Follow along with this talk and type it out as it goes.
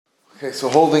Okay, so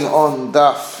holding on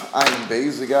Daf Ayin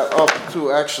Beis, we got up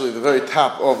to actually the very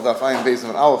top of Daf Ayin Beis of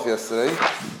an Aleph yesterday,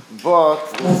 but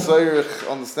with Sayrich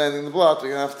understanding the blot, we're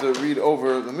going to have to read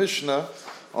over the Mishnah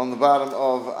on the bottom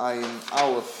of Ayin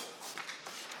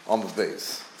Aleph on the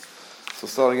Beis. So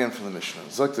start again from the Mishnah.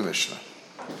 Zok the Mishnah.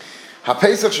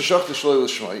 Ha-Pesach sheshachta shaloi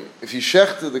l'shmoi. If you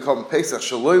shechted the korban Pesach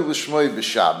shaloi l'shmoi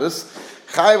b'Shabbos,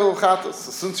 chayiv l'chatas. So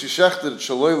since you shechted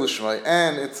shaloi l'shmoi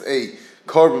and it's a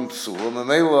korban psul,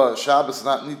 Mamela Shabbos is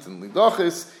not nitin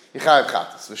lidachis, yichayev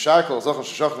chatas. V'sharkol zochon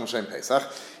sheshachtim l'shem Pesach.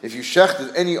 If you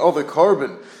shechted any other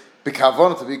korban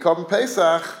b'kavon to be korban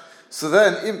Pesach, so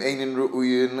then im einin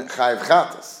ru'uyin chayev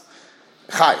chatas.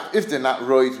 Chayev. If they're not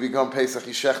roy to become Pesach,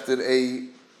 you shechted a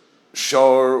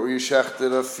shor or you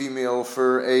shechted a female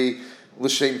for a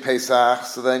l'shem Pesach,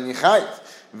 so then you chayev.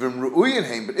 V'im ru'uyin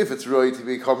heim, but if it's roy to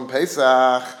be korban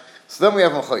Pesach, so then we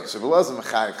have Machaik. So Rabbi Elazar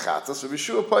Mechayev Chatas, Rabbi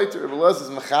Yeshua Paiter, Rabbi Elazar is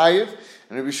Mechayev,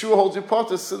 and Rabbi Yeshua holds your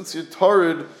Pater since you're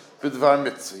Torrid b'dvar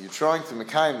mitzvah. You're trying to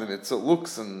Mekayim the mitzvah. It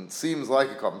looks and seems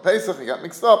like a korban Pesach, you got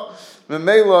mixed up.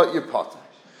 Memela, your Pater.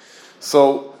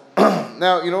 So,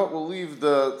 now, you know what, we'll leave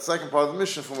the second part of the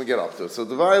mission when we get up to it. So,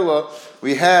 Devaila,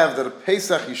 we have that a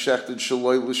Pesach yishechted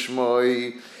shaloi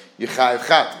l'shmoi yichayev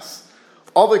Chatas.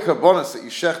 Other karbonos that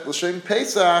yishech l'shem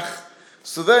Pesach,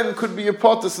 so then could be your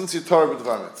Pater since you're Torrid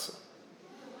b'dvar mitzvah.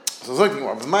 So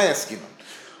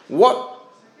what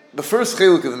the first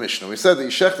chiluk of the Mishnah? We said that you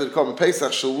shechted korban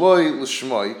Pesach shaloi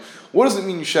l'shmoi. What does it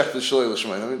mean you shechted shaloi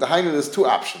l'shmoi? I mean, the Hainu, there's two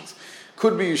options.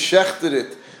 Could be you shechted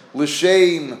it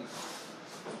l'shem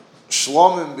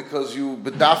shlomim because you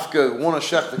bedafka want to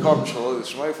shech the korban shaloi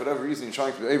l'shmoi for whatever reason you're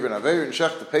trying to be over and aver and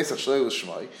shech the Pesach shaloi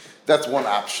l'shmoi. That's one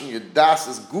option. Your das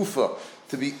is gufa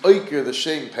to be oiker the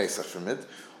shem Pesach from it.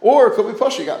 Or it could be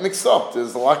Pasha, you got mixed up.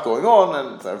 There's a lot going on,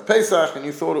 and it's Pesach, and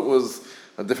you thought it was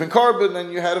a different korban,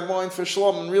 and you had a mind for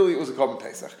Shalom, and really it was a korban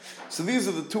Pesach. So these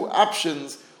are the two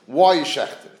options why you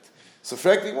shechted it. So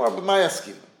frankly, more about my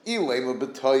asking.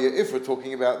 If we're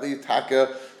talking about the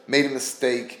Yitaka made a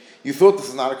mistake, you thought this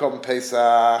is not a korban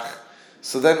Pesach,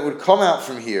 so then it would come out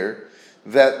from here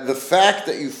that the fact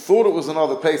that you thought it was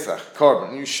another Pesach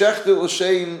korban, you shechted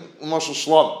l'shein l'mashal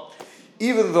Shalom,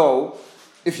 even though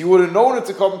if you would have known it's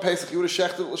a korban Pesach, you would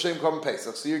have shechted l'shem korban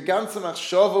Pesach. So your ganze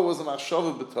machshava was a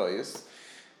machshava b'toyis,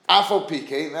 afal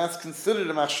pike, and that's considered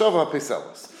a machshava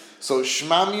peselis. So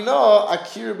shma mina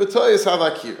akir b'toyis have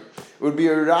akir. It would be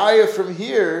a raya from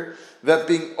here that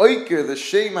being oiker the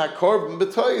shem hakorban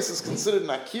b'toyis is considered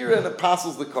an akira and it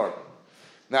passes the korban.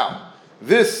 Now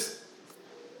this,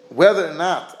 whether or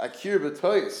not akir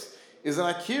b'toyis is an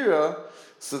akira,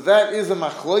 so that is a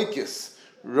machloikis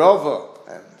Rava,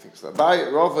 and I think it's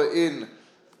Rava in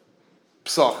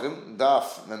Psachim,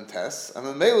 Daf, and Tes, and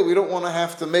then Mela, we don't want to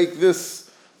have to make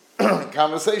this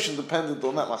conversation dependent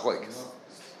on that machlokes.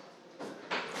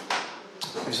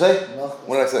 You say?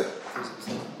 What did I say?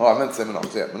 Oh, I meant to say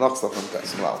Menach. Yeah, Menach stuff from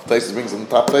Tes. Wow, Tes brings on the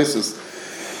top places.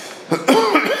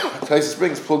 Tes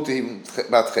brings plug to him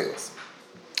about Chelas.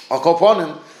 I'll call upon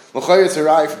him. L'chayes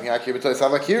harai from Yakir b'Tois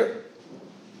Havakir.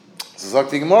 So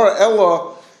Zakti Gemara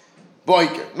Ella.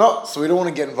 Boiker. No, so we don't want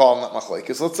to get involved in that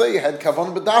machlekes. Let's say you had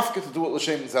kavan bedafka to do it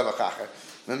l'shem zevachacher.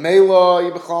 Then Mela,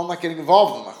 you become not getting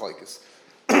involved in the machlekes.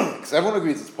 Because everyone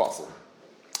agrees it's possible.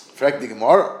 Frek the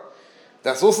Gemara,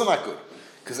 that's also not good.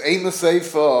 Because aim the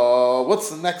safe, what's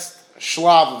the next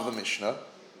shlav of the Mishnah?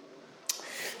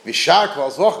 Vishar kval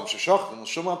zochem, sheshachtim,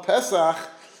 l'shuma Pesach,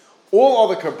 all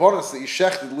other karbonos that you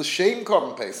shechted l'shem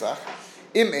korban Pesach,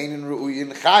 im einin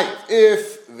ru'uyin chayiv.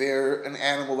 If they're an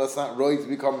animal that's not right to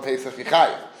become Pesach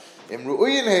chayiv. Im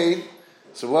ru'uyin hey,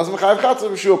 so Elazar Mechayev Chatas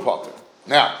Yeshua Pater.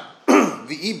 Now,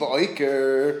 the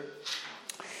iba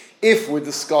if we're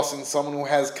discussing someone who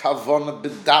has kavana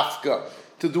bedafka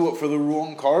to do it for the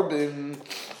wrong korban,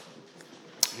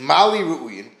 mali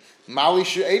ru'uyin, mali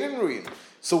she'einin ru'uyin.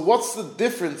 So what's the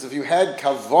difference if you had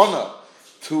kavana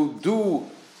to do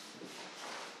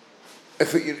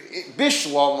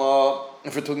bishlama?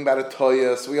 If we're talking about a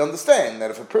toya, so we understand that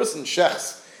if a person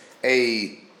shechs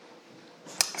a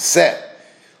set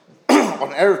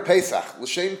on Erev Pesach,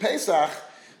 l'shem Pesach,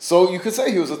 so you could say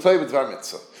he was a toya b'dvar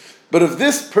mitzvah. But if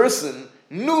this person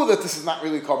knew that this is not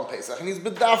really korban Pesach, and he's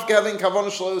bedafka having kavanah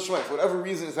shaloi l'shmoi, for whatever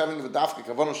reason he's having bedafka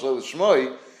kavanah shaloi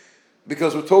l'shmoi,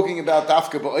 because we're talking about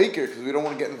dafka ba'oker, because we don't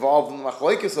want to get involved in the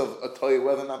machlokes of a toya,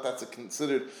 whether or not that's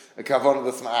considered a kavanah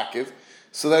that's ma'akiv.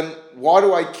 So then, why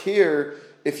do I care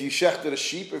if you shechted a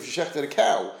sheep or if you shechted a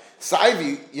cow?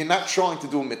 Saivi, you're not trying to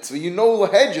do a mitzvah. You know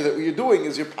lahedja that what you're doing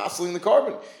is you're passing the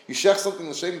korban. You shech something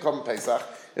l'shem korban Pesach,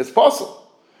 it's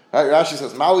possible. Right? Rashi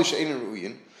says, Mali she'einin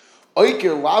ru'uyin,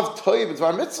 oiker lav toyev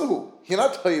b'dvar mitzvahu. You're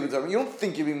not toy b'dvar. You don't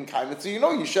think you're being kind mitzvah. You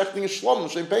know you're shechting a shlom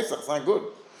l'shem Pesach. It's not good.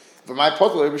 For my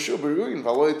potler b'shul b'ruin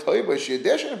v'aloy toy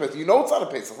b'shiyadesh and you know it's not a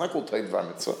Pesach. It's not called toy b'dvar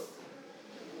mitzvah.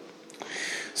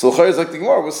 So L'chayr is like the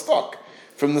Gemara was stuck.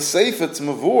 From the Sefer to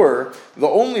Mavur, the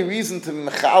only reason to be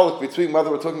mechalik between whether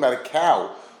we're talking about a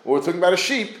cow or we're talking about a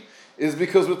sheep is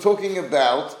because we're talking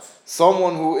about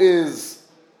someone who is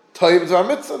toy b'dvar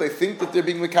mitzvah. They think that they're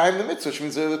being mekayim the mitzvah, which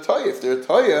means they're the toy. If they're a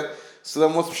toy, so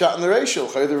then what's pshat in the ratio?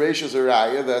 The ratio is a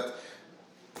raya that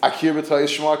akir b'toy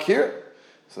shma akir.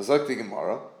 So Zok the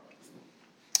Gemara.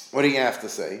 What do you have to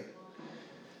say?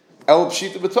 El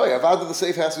pshita b'toy. Avad the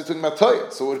Sefer has to be talking about toy.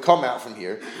 So it would come out from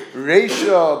here.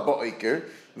 Reisha ba'oiker.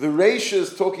 The Reisha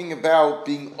is talking about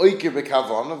being oiker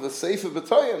b'kavan of the Sefer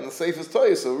b'toy, and the Sefer is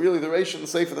toy. So really the Reisha and the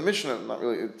Sefer of the Mishnah, not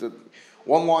really.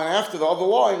 One line after the other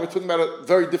line, we're talking about a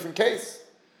very different case.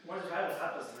 What kind of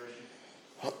happens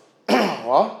the Reisha?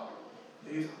 What?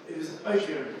 It is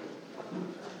oiker.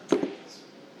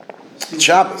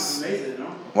 Shabbos.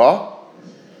 What?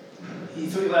 He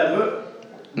thought you allowed to look.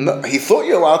 No, he thought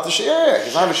you're allowed to share.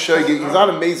 He's not a shayg. He's not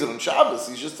amazed on Shabbos.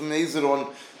 He's just amazed on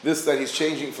this that he's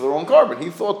changing for the wrong carbon. He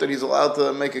thought that he's allowed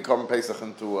to make a carbon pesach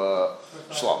into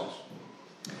shlam.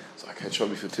 So I can't show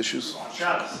you for tissues. On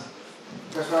Shabbos.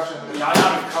 First Rashi on the Mishnah. I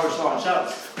haven't covered shlam on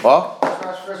Shabbos. What?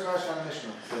 First Rashi on the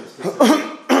Mishnah.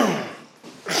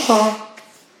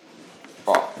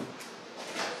 Oh.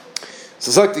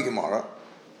 So Zakti Gemara,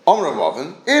 Amr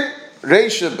Avavin in.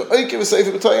 Reisha b'oiker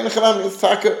v'sefer b'toy and chanami is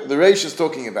taka. The Reisha is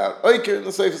talking about oiker and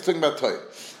the sefer is talking about toy.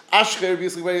 Ashcher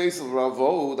b'yisli v'yisel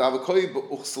ravo d'avakoi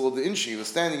b'uchsel the inshi was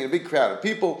standing in a big crowd of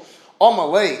people.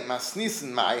 Amalei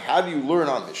masnisen mai. How do you learn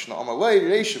on Mishnah? Amalei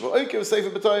Reisha b'oiker v'sefer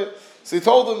b'toy. So he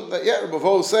told them that Rabbi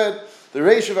Vo said the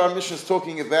Reisha of our Mishnah is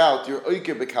talking about your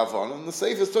oiker b'kavan and the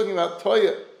sefer is talking about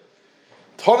toy.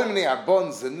 Tonim ne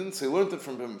arbon zinin. So he learned it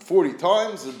from him 40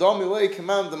 times. The damilei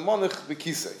command the monach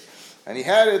b'kisei. And he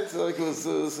had it like it was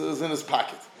in his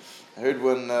pocket. I heard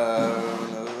when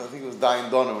I think it was Dayan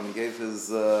Dono when he gave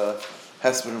his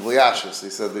Hesper of Liashus,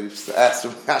 he said that he used to ask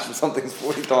him something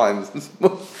 40 times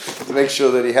to make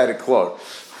sure that he had it clear.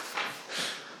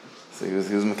 So he was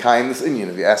Mekayim this Indian.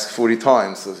 If he asked 40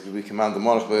 times, so he could command the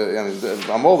monarch. But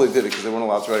Amol they did it because they weren't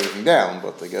allowed to write everything down.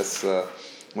 But I guess want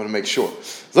to make sure.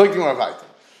 Zog Gemara weiter.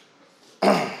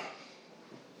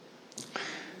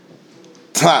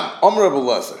 Tan Amr Rabbi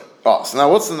Lezer. Oh, so now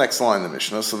what's the next line in the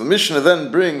Mishnah? So the Mishnah then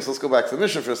brings, let's go back to the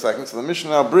Mishnah for a second. So the Mishnah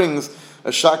now brings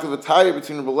a shakel v'tayir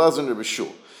between Rabbi Lezer and Rabbi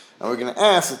Shul. And we're going to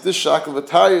ask if this shakel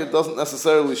v'tayir doesn't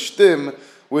necessarily shtim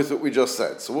with what we just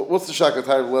said. So what's the shakel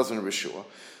v'tayir of Rabbi Lezer and Rabbi Shul?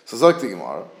 So Zok the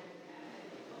Gemara.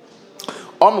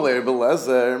 Amalei Rabbi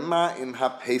Lezer ma'im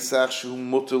ha-pesach shu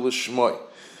muter l'shmoi.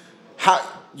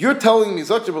 You're telling me,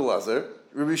 Zok Rabbi Lezer,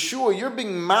 Rabbi Shul, you're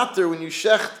being matter when you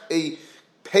shecht a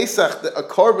Pesach, a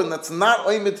carbon that's not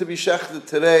oimid to be shechted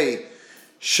today,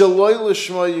 shaloi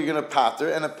l'shma, you're going to pater,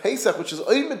 and a Pesach which is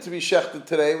oimid to be shechted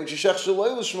today, which you shech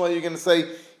shaloi l'shma, you're going to say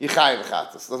yichai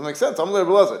v'chatas. Doesn't make sense. Amalei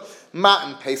Rabbi Lezer,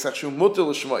 ma'im Pesach shu muter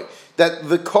l'shma, that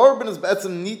the carbon is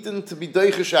betzim nitin to be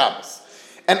doiche Shabbos,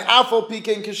 and afal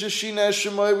pikein kishashina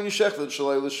shmoi when you shechted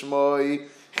shaloi l'shma,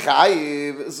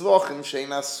 chayiv zvachim shein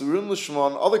asurim l'shma,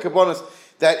 and other kabbanas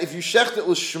that if you shecht it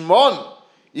l'shmon,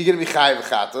 you're going to be chayiv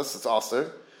v'chatas. It's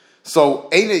aser. So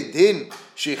einay din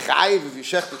she chayiv if you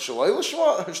shecht it shaloi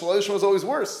l'shma. Shaloi l'shma is always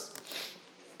worse.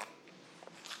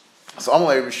 So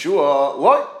Amalei Rabbi Shua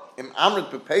loy im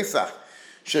amrit b'Pesach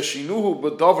sheshinuhu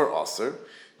b'davar aser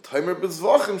timer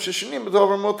b'zvachim sheshinim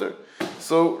b'davar muter.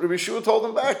 So Rabbi Shua told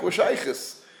him back,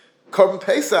 "Washaychus carbon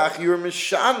Pesach you're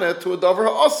mishana to a davar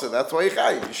ha'aser. That's why you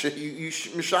chayiv. You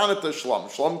mishana to shlam.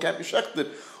 Shlam can't be shechted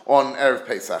on erev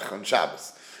Pesach on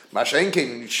Shabbos."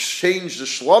 Mashenkin, you change the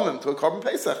shlomim to a carbon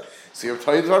Pesach. So you're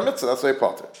tired of our mitzvah, that's why you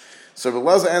potter. So Rabbi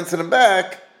Lezer answered him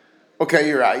back, okay,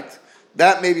 you're right.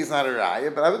 That maybe is not a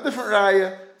raya, but I have a different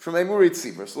raya from Emurit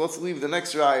Tzibur. So let's leave the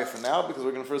next raya for now, because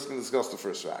we're going to discuss the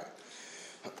first raya.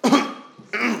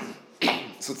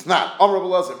 So it's not. Amar Rabbi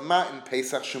Lezer, ma in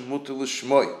Pesach shemuter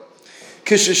l'shmoi.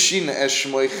 Kishashina es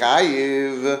shmoi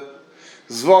chayiv.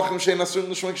 Zvachim shein asurim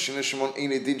l'shmoi. Kishashina shmon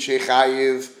ein edin shei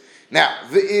chayiv. Now,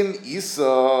 v'im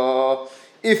isa,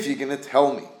 if you're going to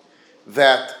tell me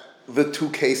that the two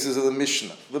cases of the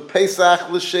Mishnah, the Pesach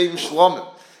l'shem shlomim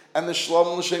and the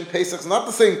shlomim l'shem Pesach is not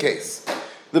the same case.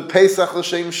 The Pesach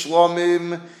l'shem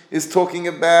shlomim is talking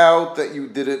about that you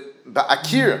did it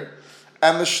ba'akira,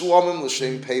 and the shlomim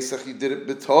l'shem Pesach you did it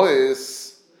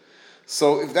b'tois.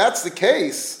 So if that's the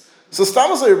case, so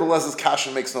Stamos Rabbi Lezer's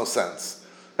kasha makes no sense.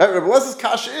 Right? Rabbi Lezer's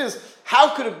kasha is,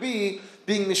 how could it be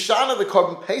being Mishana the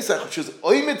carbon Pesach, which is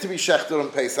oimid to be shechted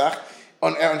on Pesach,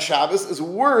 on Shabbos, is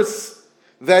worse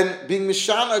than being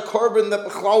Mishana a korban that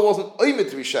Bechlal wasn't oimid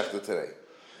to be shechted today.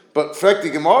 But Frekti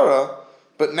Gemara,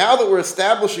 but now that we're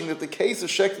establishing that the case of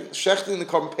shechting the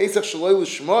korban Pesach Shaloi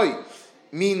L'Shmoi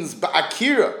means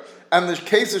Ba'akira, and the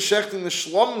case of shechting the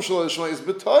Shlomim Shaloi L'Shmoi is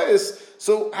B'toyis,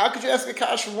 so how could you ask a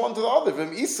kash from one to the other?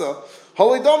 V'im Isa,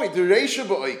 Holy Domi, the Reisha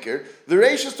Ba'oiker, the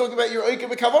Reisha is talking about your Oiker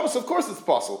B'kavanos, so of course it's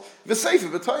possible. The Sefer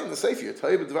B'toyin, the Sefer, your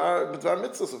Toy B'dvar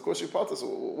Mitzvahs, of course you're potter. So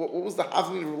what was the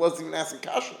Havnin of Relaz even asking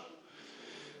kasha?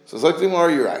 So Zakti Mar,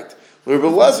 you're right. What?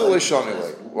 What do you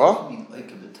mean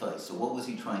Oiker B'toy? So what was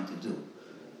he trying to do?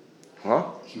 Huh?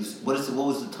 What was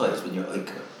the toys when you're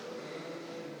Oiker?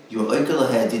 You were Oiker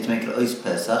ahead, you had to make an Ois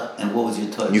Pesach, and what was your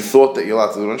toys? You thought that you're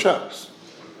allowed to do it on Shabbos.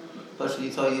 But you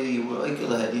thought you were Oiker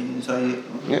ahead, you didn't tell you...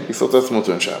 Yeah, you thought that's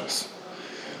mutter on Shabbos.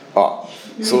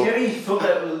 So maybe he thought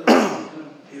that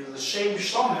it was a shame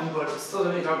Shlomim, but it's still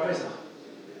a big Pesach.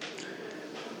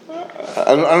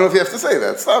 I don't know if you have to say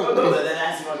that. Stop. No, but then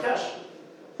asking about cash.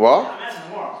 What? I'm asking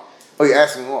more. Oh, you're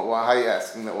asking what? Well, how are you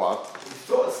asking that what? He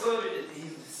thought it's still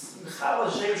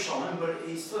a shame Shlomim, but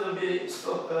he's still going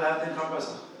to have the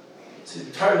Pesach. So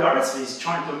the Torah he's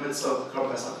trying to mitzvah the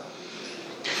Pesach.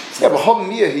 Yeah, but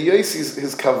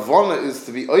his kavana is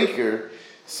to be oiker,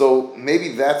 so maybe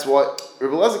that's what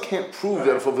Rebbe Lezer can't prove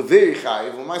that if over there you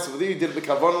chayiv, over there you did the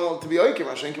kavana to be oiker,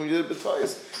 Mashenkim you did it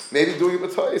b'toyis. Maybe doing it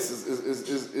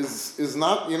b'toyis is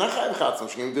not, you're not chayiv chatzam,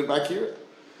 Mashenkim you did it back here.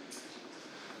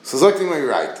 So Zaktim, you're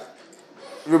right.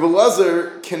 Rebbe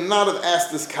Lezer cannot have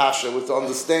asked this kasha with the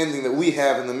understanding that we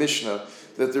have in the Mishnah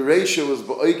that the ratio was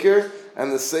ba'oiker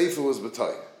and the sefer was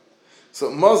b'toyis. So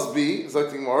it must be,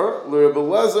 Zaktim Mara, Rebbe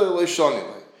Lezer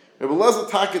le'shonilei. Rebbe Lezer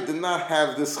Taka did not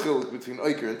have this chiluk between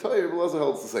Oiker and Toyer. Rebbe Lezer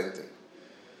holds the same thing.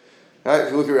 Right? If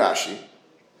you look at Rashi,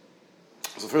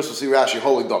 so first we'll see Rashi,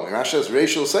 holy domi. Rashi says,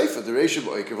 Reishel Sefer, the Reishel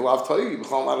B'Oiker, V'lav Toyer,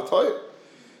 B'chal not a Toyer.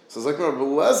 So Zaktim Mara, Rebbe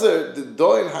Lezer, the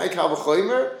doin haikal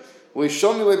v'choymer,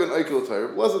 le'shonilei ben Oiker l'Toyer.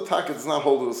 Rebbe Lezer Taka does not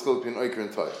hold this chiluk between Oiker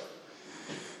and Toyer.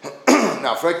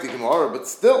 Now, Frekti Gemara, but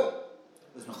still,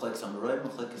 so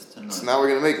now we're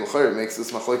going to make L'chayr makes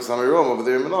this Machlekes Amirom over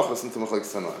there in Menachos into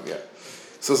Machlekes Tanoim. Yeah.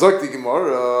 So Zakti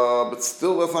Gemara, but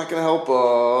still that's not going to help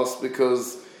us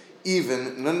because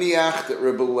even Naniach that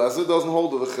Rebbe Lezer doesn't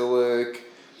hold to the Chilik,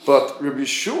 but Rebbe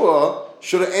Yeshua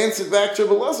should have answered back to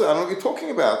Rebbe Lezer. I don't know what you're talking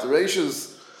about. The Reish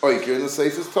is Oiker and the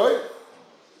Seif is Toyer.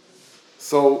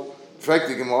 So,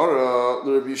 Zakti Gemara,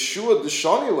 the Rebbe Yeshua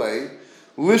Deshanile,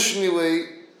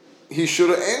 Lishnile. He should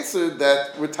have answered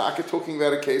that we're talking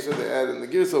about a case where they add in the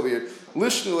gears over here.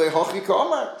 Lishnile hachi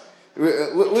ka'amar.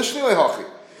 Lishnile hachi.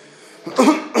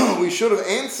 We should have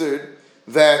answered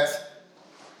that.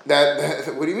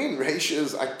 What do you mean? Reisha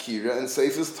is akira and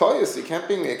seif is toyas. You can't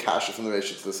bring me a kasha from the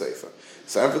reisha to the seifa.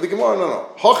 Same for the gemara. No.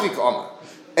 Hachi ka'amar.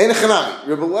 Ein chanami.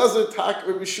 Rebbe Lezer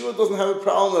Rebbe Yeshua doesn't have a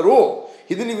problem at all.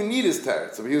 He didn't even need his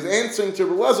teretz. So he was answering to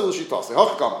Rebbe Lezer l'shitase.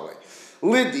 Hachi ka'amar.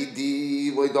 Lidi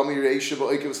di loidami reisha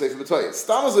ba'oike v'seif b'toya.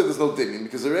 Stamazay there's no dimin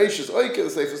because the reisha is oike, the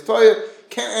seif is toya.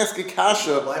 Can't ask a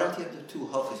kasha. Why don't you have the two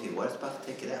halfs here? Why does Bach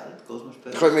take it out? It goes much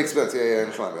better. It makes sense. Yeah.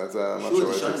 That's I'm not sure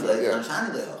what it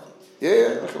is.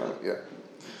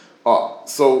 Yeah.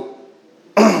 So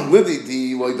lidi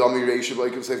di loidami reisha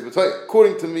ba'oike v'seif b'toya.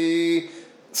 According to me,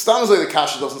 Stamazay the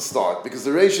kasha doesn't start because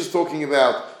the reisha is talking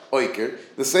about oiker,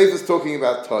 the seif is talking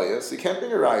about toya, so you can't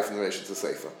bring a raya from the reisha to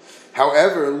seifa.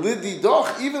 However, lidi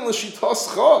doch, even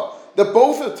l'shitascha, that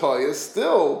both are toya,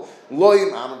 still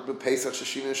loyim amr b'pesach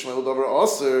sheshina shmuel davar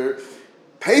aser,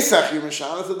 pesach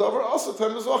yirmishana to davar aser,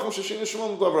 tem mizvachim sheshina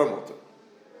shmuel davar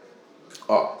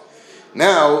amoter.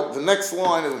 Now the next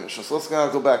line of the Mishnah. So let's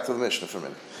go back to the Mishnah for a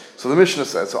minute. So the Mishnah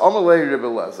says, so Amalei Rebbe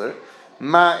Lezer,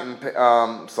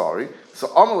 So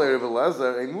Amalei Rebbe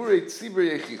Lezer, emurei tzibur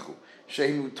yechichu.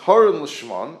 Sheinu Torin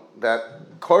Lishman, that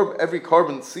every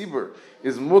carbon tzibur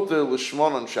is mutter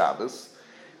Lishman on Shabbos,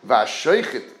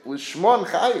 Vasheichet Lishman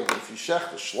Chayiv, if you shech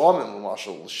the Shlomim,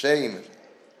 L'mashal, L'shein,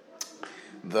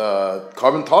 the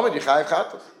carbon Talmud, you Chayiv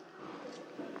Chatach.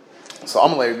 So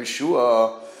Amalei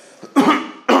Yeshua,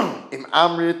 Im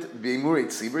Amrit, B'emurei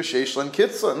tzibur, Sheish Len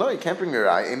Kitzah. No, you can't bring your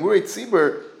eye. Emurei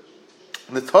tzibur,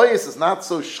 the Toyas is not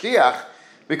so shriach,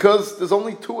 because there's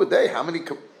only 2 a day. How many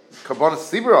Karbanas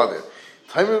tzibur are there?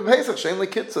 Time of Pesach, Shein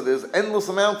Lekitza, there's endless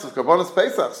amounts of Karbanas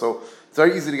Pesach, so it's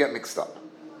very easy to get mixed up.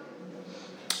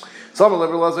 So I'm a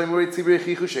level Lazar Murray Tzibur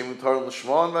Yechichu, Shein Mutar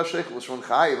L'Shmon, Vashech L'Shmon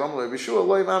Chayiv, I'm a level Yeshua,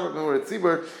 Loi Mamret Murray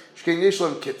Tzibur, Shkein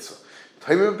Yeshlam Kitza.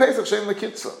 Time of Pesach, Shein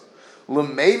Lekitza.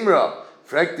 L'Meimra,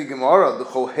 Frek Gemara, the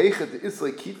Chol Heichet, the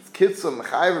Isla Kitza,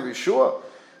 Mechayiv Rabbi Yeshua.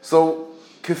 So,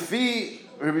 Kafi,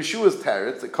 Rabbi Yeshua's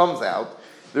teretz, it comes out,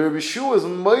 the Rabbi Yeshua is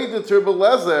Moedet Rebbe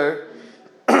Lezer,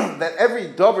 that every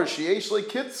davar sheyesh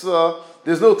lekitzah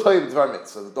there's no Toiv Dvar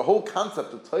Mitzvah. The whole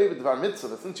concept of Toiv Dvar Mitzvah,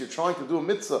 that since you're trying to do a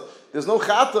mitzvah, there's no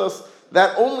chatas,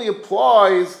 that only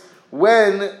applies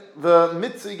when the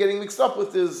mitzvah you're getting mixed up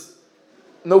with is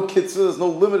no kitzvah, there's no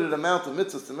limited amount of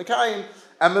mitzvahs to Mekayim,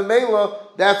 and Memela,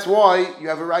 that's why you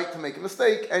have a right to make a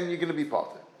mistake, and you're going to be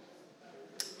potter.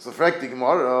 So, Frekti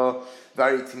Gemara,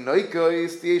 Vari Tinoika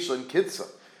is the Yeshlan Kitzah.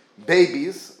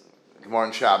 Babies, Gemara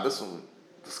and Shabbos, we'll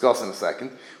discuss in a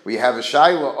second, we have a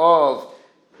shaila of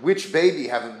which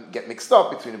baby get mixed up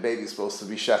between a baby who's supposed to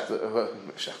be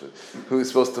who is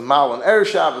supposed to mal on Erev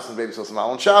Shabbos and a baby supposed to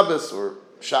mal on Shabbos, or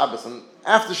Shabbos and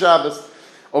after Shabbos.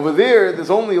 Over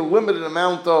there's only a limited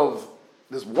amount of,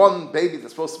 there's one baby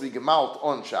that's supposed to be gemalt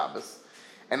on Shabbos,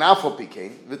 and Afal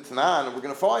Pikein, V'tanan, and we're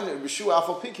going to find that Rishua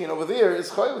Afal Pikein over there is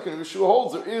Chaylik, and Rishua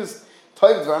holds there is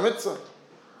Toiv Dvar Mitzvah.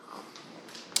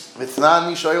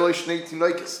 V'tanan Mishayoloi Shnei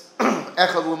Tinoikis,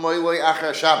 Echad L'moiloi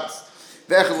Achar Shabbos.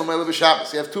 You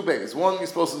have two babies. One you're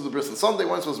supposed to do the bris on Sunday,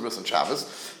 one you're supposed to do the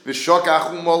bris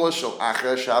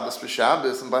on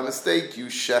Shabbos. And by mistake, you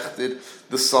shechted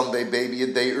the Sunday baby a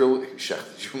day early. You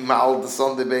maled the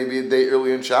Sunday baby a day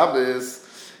early on Shabbos.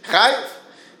 Chayiv.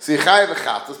 So you chayiv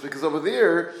v'chatas, because over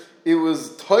there, it was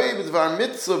toiv dvar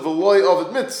mitzvah v'loy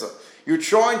ovid mitzvah. You're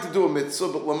trying to do a mitzvah,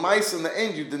 but l'mais in the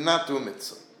end, you did not do a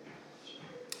mitzvah.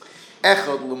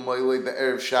 Echad l'moilei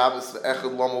be'erev Shabbos ve'echad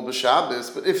l'amol b'Shabbos.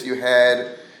 But if you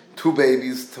had two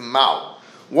babies to mal,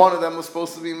 one of them was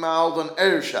supposed to be maled on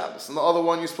erev Shabbos, and the other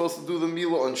one you're supposed to do the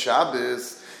milah on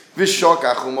Shabbos.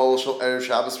 V'shokach l'mol shel erev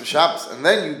Shabbos v'Shabbos. And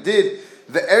then you did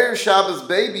the erev Shabbos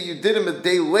baby, you did him a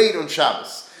day late on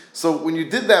Shabbos. So when you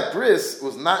did that bris, it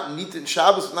was not nitin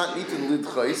Shabbos, not nitin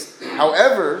lidchais.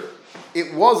 However,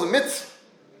 it was a mitzvah.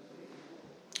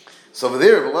 So over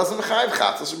there, over there,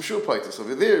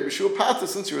 B'shua Patas,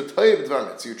 since you're a Toiv Dvar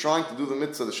Mitzvah, you're trying to do the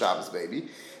mitzvah, the Shabbos baby,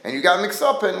 and you got mixed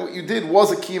up, and what you did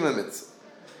was a Kima mitzvah.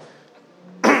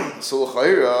 So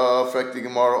L'chayra, Frekti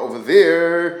Gemara, over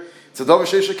there, it's a Davar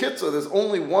Sheish HaKitzah, there's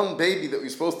only one baby that we're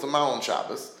supposed to mal on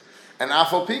Shabbos, and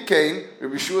Afal Pikein,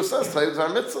 Rabbi Shua says Toiv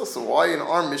Dvar Mitzvah. So why in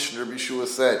our Mishnah, Rabbi Shua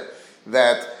said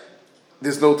that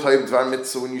there's no Toiv Dvar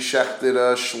Mitzvah when you shechted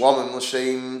a Shlomim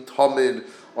L'Shem Tamid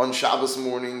on Shabbos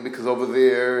morning, because over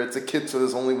there it's a kid, so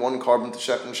there's only one carbon to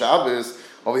shech on Shabbos.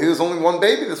 Over here there's only one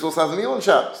baby that's supposed to have a meal on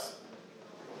Shabbos.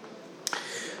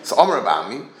 So Amar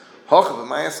Abami, Hochav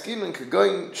Mayaskimin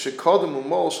Kagoin Shekodem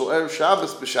Umol Shel Erev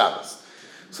Shabbos B'Shabbos.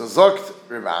 So Zogt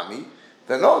Rabami,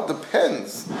 that no, it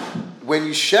depends. When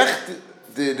you shech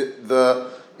did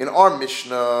in our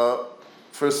Mishnah,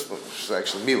 first,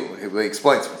 actually Milah, he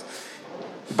explains it.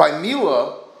 By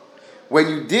Milah, when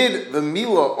you did the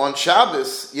Milah on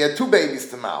Shabbos, you had two babies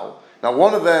to mal. Now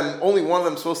only one of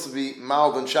them is supposed to be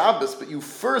maled on Shabbos, but you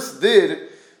first did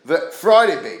the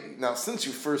Friday baby. Now since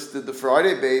you first did the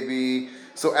Friday baby,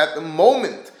 so at the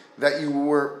moment that you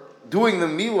were doing the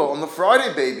Milah on the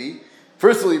Friday baby,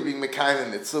 first of all you're being Mekayim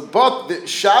in Mitzvah, but the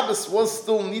Shabbos was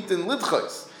still Nitin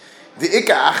Lidchos. The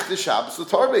Ika Achte Shabbos, the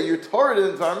Tarbe, you're Torah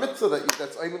in Dvar Mitzvah,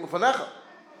 that's Aymin L'Fanecha.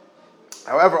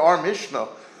 However, our Mishnah,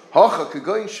 you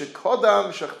already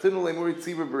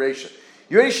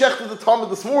shechted the Talmud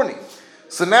this morning.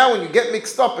 So now when you get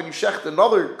mixed up and you shecht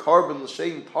another carbon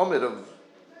l'shem Talmud of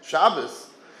Shabbos,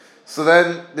 so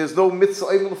then there's no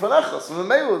mitzvah even l'fanecha. So the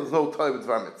mele there's no Talmud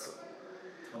dvar mitzvah.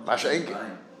 Masha enke.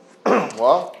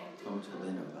 What?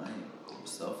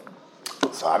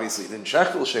 So obviously you didn't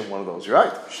shecht l'shem one of those. You're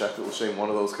right. If you shecht l'shem one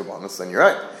of those kabbanas, then you're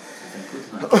right.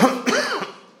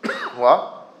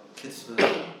 What?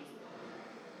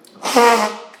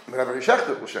 Whenever he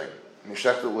shechted l'shem, he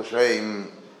shechted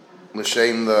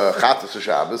l'shem the chatas of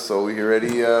Shabbos, so he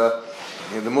already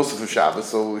the musaf of Shabbos.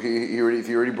 So if he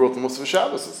already brought the musaf of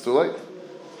Shabbos, it's too late.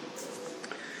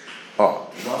 Oh,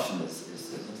 washing is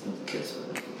not the case.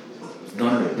 It's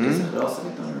done already. It also be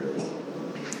done already.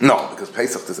 No, because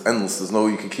Pesach is endless. There's no,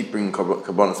 you can keep bringing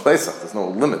kabbanas Pesach. There's no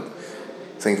limit.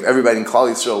 Saying if everybody in Klal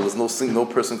Yisrael, there's no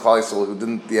person in Klal Yisrael who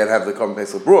didn't yet have the carbon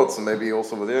Pesach brought, so maybe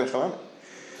also over there in Chanami.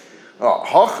 Oh,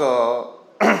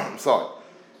 Hacha, sorry.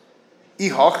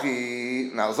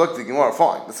 Ihachi, now Zakti Gemara,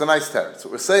 fine. It's a nice text.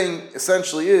 What we're saying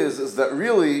essentially is that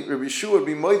really Rabbi Yeshua would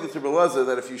be moeded to Belezer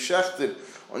that if you shechted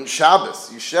on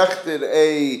Shabbos, you shechted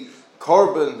a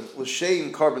carbon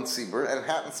l'shem carbon tzibur, and it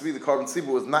happens to be the carbon tzibur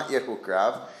was not yet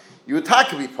hukrav, you would take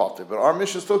be potter. But our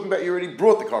mission is talking about you already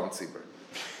brought the carbon tzibur.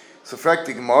 So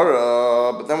frakti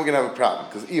Gemara, but then we're going to have a problem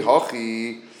because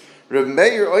Ihachi. Reb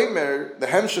Meir Oimer, the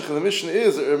hemshech of the Mishnah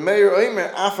is Reb Meir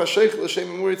Oimer afa sheich l'shem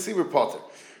imur tzibur potter.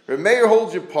 Reb Meir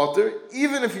holds your potter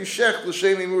even if you shech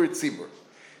l'shem imur tzibur.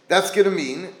 That's going to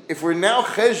mean if we're now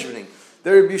cheshvening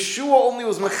that Rabbi Yeshua only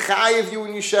was mechayev you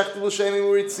when you shechted l'shem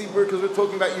emurit tzibur, because we're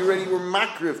talking about you already were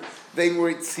makriv the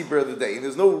emurit tzibur of the day, and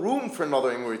there's no room for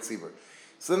another emurit tzibur.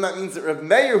 So then that means that Rav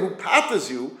Meir, who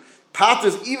patters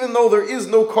even though there is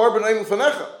no carbon eimul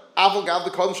fanecha. Avol gav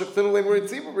the kodem shechfinu emurit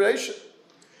tzibur b'reisha.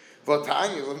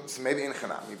 V'tanya, so maybe in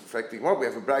Chanami, perfectly more. We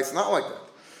have a brayso not like that.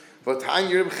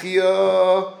 V'tanya Reb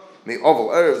Chia may oval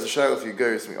erev. The shayla if you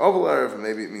gears me oval erev,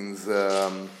 maybe it means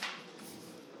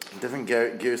different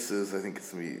girsas. I think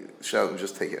it's me. Shall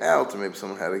just take it out, or maybe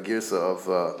someone had a girsa of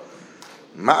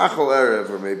ma'achol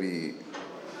erev, or maybe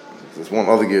there's one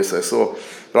other girsa I saw.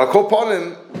 But I'll call upon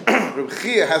him. Reb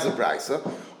Chia has a brayso.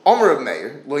 Omer Reb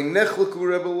Meir, lo nechleku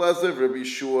Reb Elazar, Reb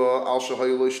Yeshua, al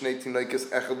shahayu lo shnei tinaikas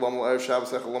echad lamol erev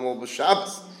Shabbos, echad lamol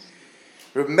b'Shabbos.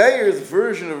 Reb Meir's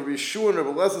version of Reb Yeshua and Reb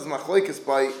Elazar's machlokes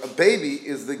by a baby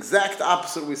is the exact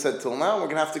opposite we said till now. We're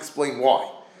going to have to explain why.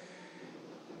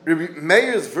 Reb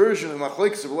Meir's version of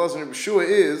machlokes of Reb Elazar and Reb Yeshua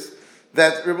is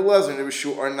that Reb Elazar and Reb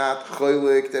Yeshua are not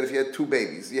cholik, that if you had two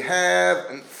babies, you have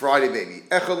a Friday baby,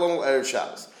 echad lamol erev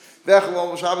Shabbos. And you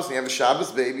have a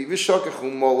Shabbos baby. That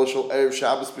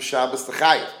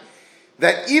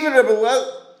even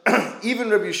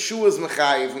Rabbi Yeshua's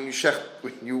mechayiv when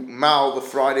you mal the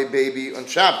Friday baby on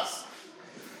Shabbos.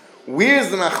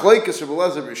 Where's the machlokes Rabbi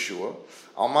Elazar Yeshua?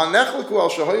 Al man nechleku al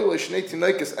shahayu leishnei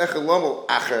tinaikas echad lamol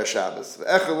acher Shabbos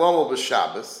ve'echad lamol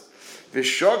b'Shabbos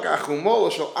v'shogach umol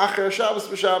shel acher Shabbos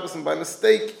b'Shabbos, and by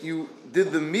mistake you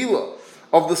did the milah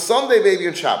of the Sunday baby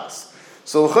on Shabbos.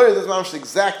 So this is the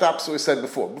exact opposite we said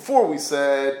before. Before we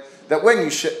said that when you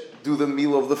do the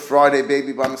meal of the Friday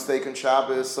baby by mistake on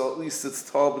Shabbos, so at least it's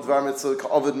tov b'dvar mitzvah,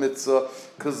 ka'ovid mitzvah,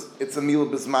 because it's a meal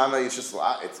b'zmana. It's just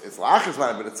it's la'achar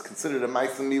zmana, but it's considered a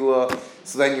ma'isa meal.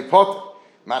 So then you pot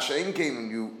masha'in came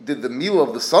and you did the meal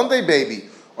of the Sunday baby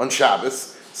on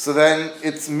Shabbos. So then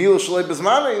it's meal shalei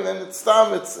b'zmana, and then it's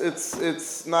tam.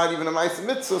 It's not even a ma'isa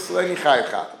mitzvah. So then you chayav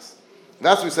chatas.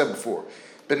 That's what we said before.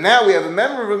 But now we have a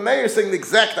member of a mayor saying the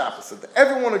exact opposite.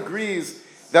 Everyone agrees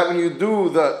that when you do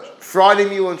the Friday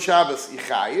meal on Shabbos, you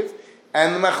chayiv,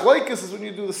 and the machlokes is when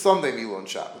you do the Sunday meal on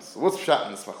Shabbos. So what's pshat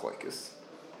in this machlokes?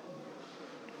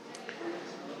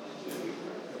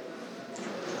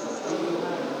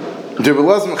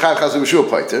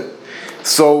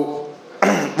 So,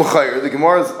 the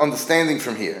Gemara's understanding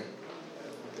from here.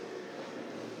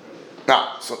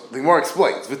 Now, so the Gemara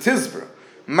explains, V'tizbra,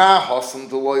 Ma hasam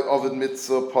deloy ovid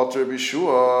mitzvah pater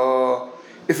b'Yeshua.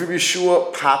 If Rabbi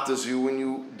Yeshua patters you when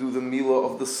you do the milah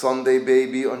of the Sunday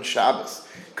baby on Shabbos,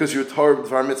 because you're Torah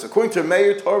b'dvar mitzvah. According to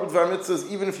Meir, Torah b'dvar mitzvah is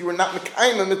even if you were not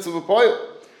mekayim a mitzvah b'poil.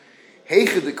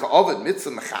 Heichid ka'ovid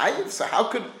mitzvah mechayiv. So how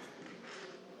could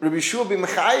Rabbi Yeshua be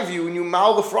mechayiv you when you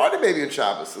mal the Friday baby on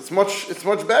Shabbos? It's much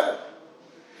better.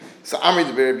 So Amri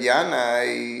de Rabbi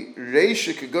Yanai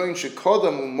reisha kegoyin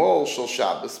shekodam umol shel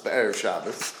Shabbos be'erev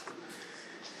Shabbos.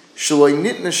 Shaloi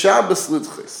nitna Shabbos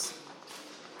lidchis.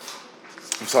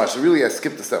 I'm sorry, so really I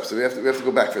skipped the step, so we have to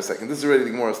go back for a second. This is already the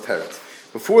Gemara's teretz.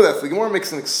 Before that, the Gemara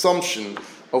makes an assumption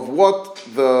of so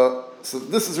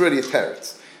this is already a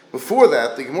teretz. Before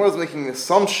that, the Gemara is making an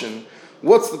assumption,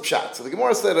 what's the pshat? So the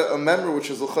Gemara said a member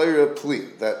which is l'chayra pli,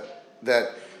 that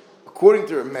according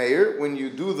to Meir, when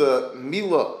you do the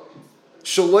milah,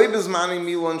 shaloi bizmani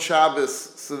milah on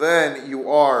Shabbos, so then you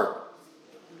are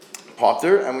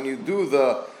potter, and when you do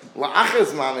the la'achar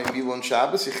zmani milah on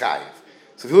Shabbos, you chayiv.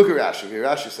 So if you look at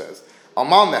Rashi says,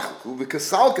 Amal nechleku,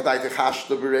 v'kasal kadai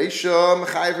techashta b'reisha,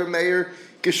 mechayiv Meir,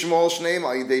 kishmol shneim,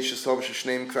 al yidei shesov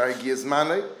shneim kvar higi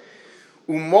zmanei,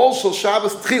 umol shel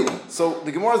Shabbos tchila. So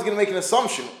the Gemara is going to make an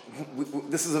assumption.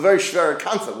 This is a very shver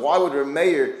concept. Why would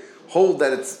Meir hold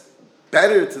that it's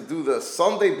better to do the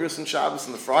Sunday bris on Shabbos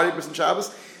and the Friday bris on Shabbos?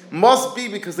 Must be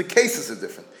because the cases are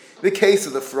different. The case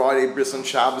of the Friday bris on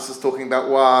Shabbos is talking about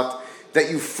what? That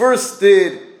you first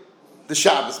did the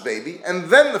Shabbos baby, and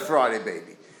then the Friday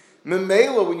baby.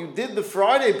 Memela, when you did the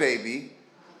Friday baby,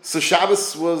 so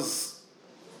Shabbos was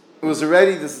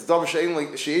already, this is Davar She'ein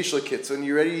like She'esh L'Kitzur, and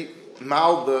you already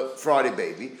maled the Friday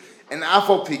baby, and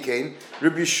Afal Pikain,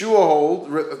 Rabbi Yeshua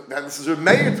hold, this is Reb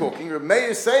Meir talking, Reb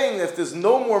Meir saying that if there's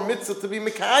no more mitzvah to be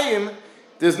Mekayim,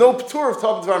 there's no P'tur of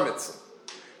Tav Dvar mitzvah.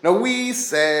 Now we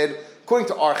said, according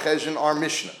to our Cheshon, our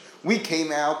Mishnah, we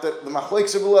came out that the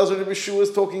Machlokes of Elazar and Rabbi Yeshua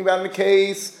is talking about in a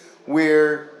case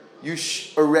where you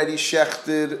already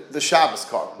shechted the Shabbos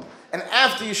carbon. And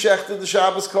after you shechted the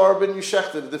Shabbos carbon, you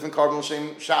shechted a different carbon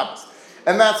l'shem Shabbos.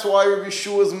 And that's why Rabbi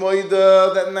Yeshua is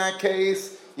moida that in that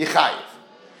case, yichayiv.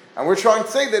 And we're trying to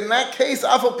say that in that case,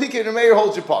 Afal Pikain and Meir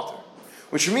holds your potter.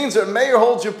 Which means that Meir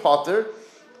holds your potter,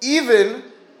 even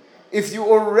if you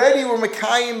already were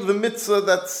mekayim the mitzvah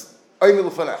that's oimil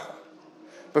l'fanecha.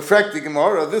 Befrek the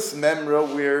Gemara, this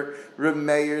memra where Reb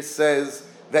Meir says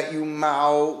that you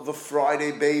mal the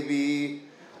Friday baby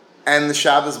and the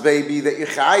Shabbos baby that you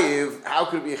chayiv, how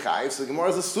could it be a chayiv? So the Gemara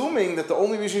is assuming that the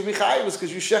only reason you be chayiv is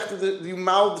because you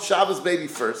mal the Shabbos baby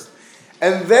first,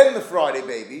 and then the Friday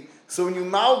baby. So when you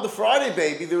mal the Friday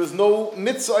baby, there was no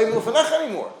mitzvah oimel l'fanecha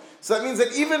anymore. So that means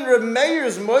that even Reb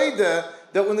Meir's moida,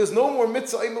 that when there's no more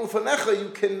mitzvah oimel l'fanecha, you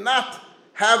cannot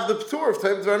have the p'tur of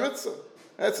Tov Dvar Mitzvah.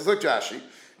 That's like Rashi.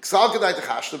 Ksal kedai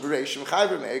techashta b'reishim chayv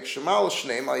Reb Meir shemal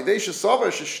shneim al yidei shesavar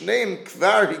sheshneim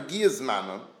kvar higia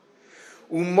zmanon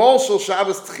umol shel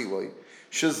Shabbos tchiloi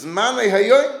shezmanei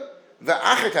hayoyim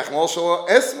ve'achar kach mol shel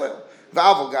esmel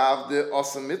ve'aval gav the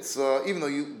awesome mitzvah, even though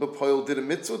you B'Poel did a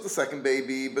mitzvah with the second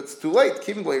baby, but it's too late.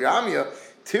 Kivin b'lei ramya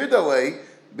tirdalei,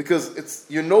 because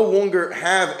you no longer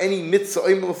have any mitzvah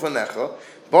oimel l'fanecha.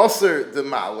 Baser the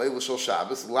male l'shel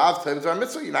Shabbos lav Tov Dvar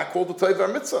Mitzvah. You're not called the Tov Dvar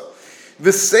Mitzvah.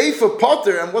 The Seifa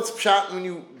Potter, and what's pshat when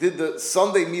you did the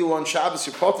Sunday meal on Shabbos,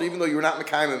 you're Potter, even though you were not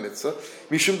Mekayim a mitzvah.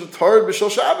 Mishum the Torah b'shel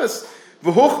Shabbos.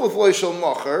 V'huch l'floi shel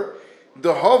mocher.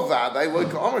 The Havadai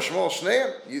like Amar Shmuel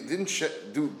Shneim. You didn't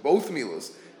do both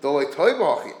milas. The like Toy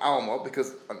B'Hachi Alma,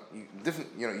 because different.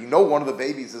 You know one of the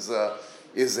babies is a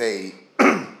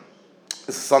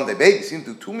Sunday baby. So you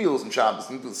didn't do two meals in Shabbos.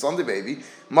 You didn't do the Sunday baby.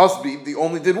 Must be they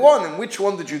only did one. And which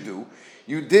one did you do?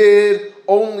 You did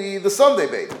only the Sunday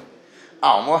baby. So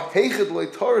what's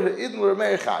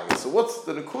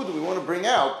the nakuda we want to bring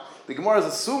out? The Gemara is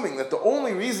assuming that the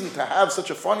only reason to have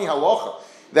such a funny halacha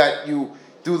that you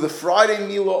do the Friday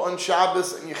Mila on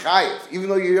Shabbos and you chayiv, even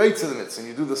though you're Yotze the mitzvah, and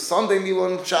you do the Sunday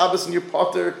Mila on Shabbos and you're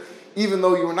Potter, even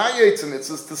though you were not Yotze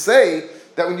mitzvah, is to say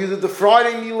that when you did the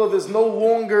Friday Mila, there's no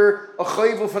longer a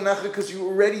chayiv l'fanecha because you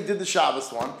already did the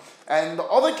Shabbos one. And in the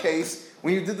other case,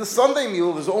 when you did the Sunday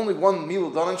Mila, there's only one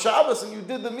Mila done on Shabbos, and you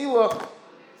did the Mila,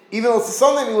 even though it's a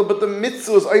Sunday Mila, but the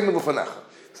mitzvah is oimel l'fanecha.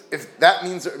 If that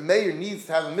means that Meir needs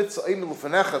to have a mitzvah oimel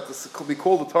l'fanecha to be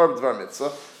called the Torah Dvar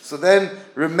Mitzvah, so then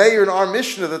Reb Meir in our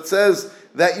Mishnah that says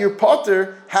that your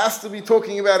Potter has to be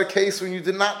talking about a case when you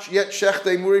did not yet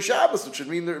shechtei Murei Shabbos, which would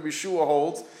mean that Rabbi Shua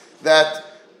holds that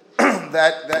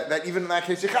that even in that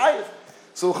case you're chayiv.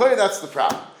 So that's the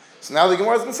problem. So now the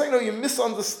Gemara has been saying, no, you're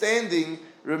misunderstanding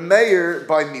Reb Meir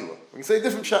by Mila. We can say a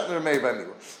different pshat than Reb Meir by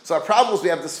Mila. So our problem is we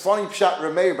have this funny pshat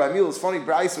Reb Meir by Mila, this funny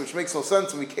brayso which makes no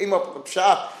sense, and we came up with a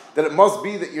pshat that it must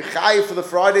be that you're chayiv for the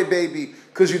Friday baby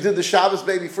because you did the Shabbos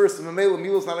baby first, and the Mila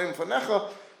is not even fanecha.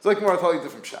 So I can tell you a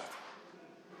different pshat.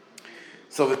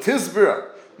 So the Tizbira,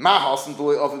 Mahas and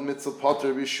Dulei Ovid Mitzvah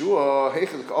Potter Yeshua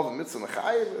Heichel Ovid Mitzvah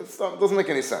Mechayiv. It doesn't make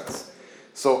any sense.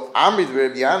 So Amrid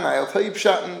Reb Yanai, I'll tell you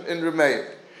pshat in Reb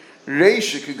Meir.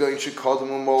 Reisha could go in Shekodem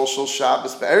Umol Shel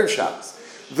Shabbos Be'erev Shabbos.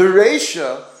 The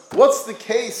Reisha, what's the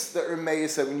case that Reb Meir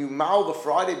said when you mal the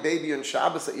Friday baby on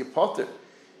Shabbos at your Potter?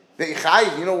 That you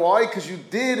chayiv. You know why? Because you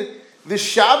did the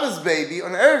Shabbos baby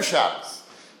on Erev Shabbos.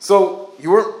 So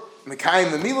you weren't Mekayim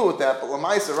the Mila with that, but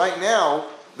Lamaisa right now,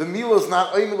 the Mila is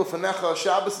not Oimid L'Fanecha,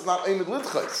 Shabbos is not Oimid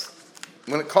L'Tchais.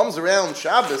 When it comes around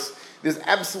Shabbos, there's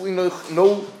absolutely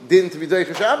no din to be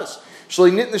Deicha Shabbos.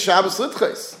 Shalei Nitna Shabbos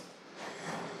L'Tchais.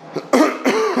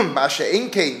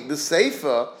 Masha'inkein, the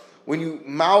Seifa, when you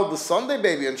mal the Sunday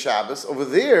baby on Shabbos, over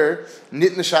there,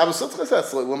 Nitna Shabbos L'Tchais,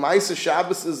 that's like, Lamaisa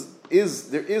Shabbos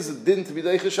there is a din to be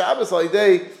Deicha Shabbos al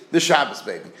day the Shabbos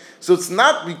baby. So it's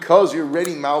not because you're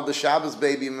already mal the Shabbos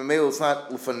baby and Mamela it's not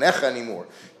L'Fanecha anymore.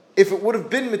 If it would have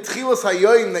been Metchilas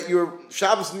Hayoyim that your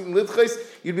Shabbos Nitin Lidchais,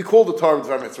 you'd be called the Torah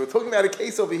Dvar Mitzvah. We're talking about a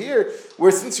case over here where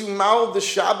since you mal the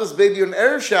Shabbos baby on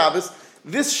Erev Shabbos,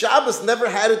 this Shabbos never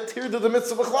had a tir to the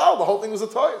mitzvah b'chlal. The whole thing was a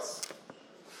toys.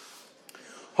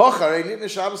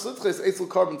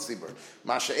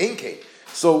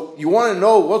 So you want to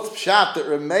know what's pshat that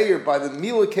Reb Meir by the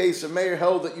Mila case, Reb Meir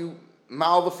held that you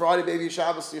mal the Friday baby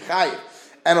Shabbos Yichayim.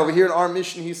 And over here in our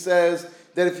mission he says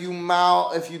that if you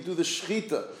do the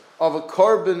shechita of a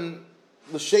carbon,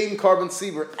 the shame carbon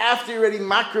tzibur, after you already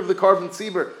makriv the carbon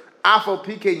tzibur, afal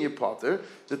pikein your potter,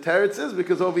 the teretz is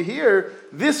because over here,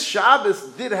 this Shabbos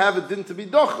did have a din to be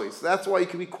dochli. So that's why it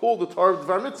can be called the Torah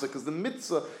Dvar Mitzvah, because the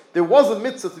mitzvah, there was a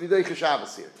mitzvah to be deicha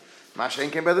Shabbos here.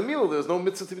 Mashen came by the meal, there was no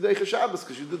mitzvah to be deicha Shabbos,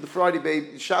 because you did the Friday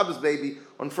baby, Shabbos baby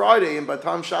on Friday, and by the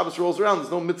time Shabbos rolls around, there's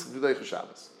no mitzvah to be deicha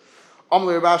Shabbos.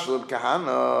 Amle Rabashal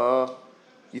Kahana,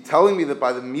 you're telling me that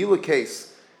by the Mila case,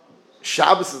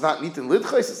 Shabbos is not nitin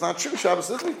lidchais? It's not true. Shabbos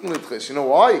is nitin lidchais. You know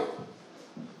why?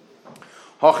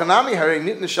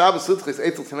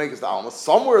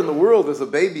 Somewhere in the world there's a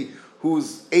baby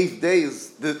whose 8th day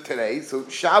is today, so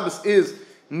Shabbos is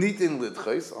nitin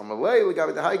lidchais.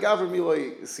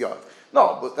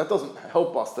 No, but that doesn't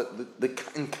help us. That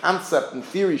in concept, in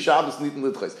theory, Shabbos need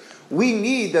lidchos. We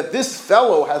need that this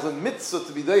fellow has a mitzvah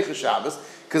to be deicha Shabbos,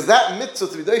 because that mitzvah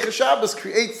to be deicha Shabbos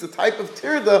creates the type of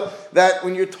tirda that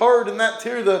when you're torrid in that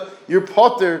tirda, you're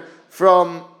potter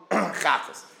from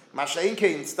chatas. Masha'in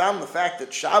kein stam, the fact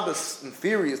that Shabbos in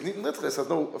theory is nitin lidchos has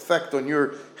no effect on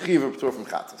your chiv or p'tur from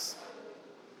chatas.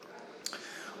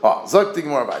 Zok the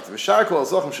Gemara back to V'shar kol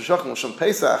zochim sheshachim l'shon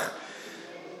Pesach.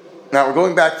 Now we're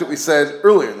going back to what we said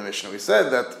earlier in the Mishnah. We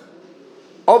said that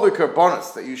other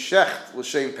karbonos that you shecht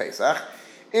l'shem Pesach,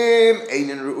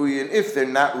 if they're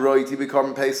not right to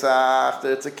become Pesach,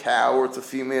 that it's a cow or it's a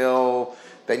female,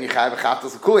 then you chayv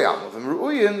chatas l'kuli alma. If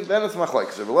ru'uyin, then it's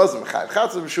machlokes. If elazim chayv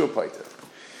chatas b'shua paiter.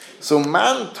 So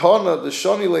man tana the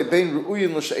shani lebein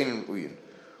ru'uyin l'shein ru'uyin.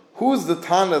 Who's the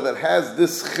Tana that has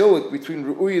this chiluk between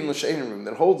ru'uyin and l'shein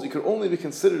that holds you can only be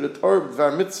considered a Torah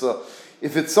b'var mitzvah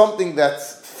if it's something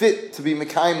that's fit to be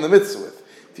mekayim the mitzvah with?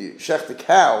 If you shecht a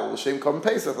cow, l'shem korban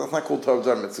pesach, that's not called Torah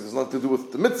b'var mitzvah. It's nothing to do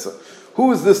with the mitzvah.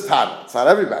 Who is this Tana? It's not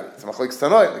everybody. It's a machlokes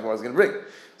tanoim, like Gemara's going to bring. So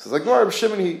it's like Gemara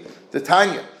Shimon, the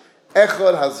Tanya,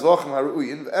 echad hazvachim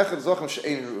haru'uyin, v'echad zochem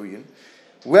she'ein ru'uyin.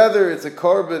 Whether it's a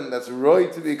korban that's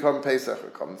right to be korban pesach or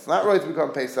korban it's not right to be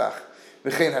korban pesach.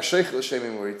 And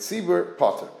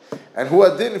who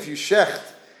adin if you shecht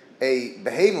a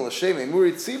behemoth l'shem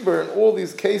emurit tzibur in all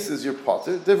these cases you're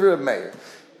potter divrei Reb Meir.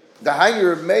 The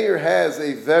Hainu Reb Meir has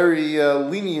a very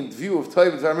lenient view of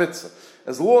Tov Dvar Mitzvah.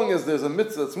 As long as there's a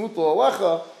mitzvah that's mutal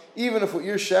halacha, even if what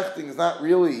you're shechting is not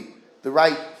really the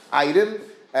right item,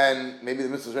 and maybe the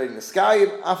mitzvah is ready in the sky,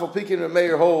 Afal Pikin Reb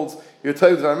Meir holds your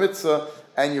Tov Dvar Mitzvah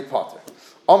and your potter.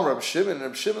 Reb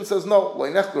Shimon says no.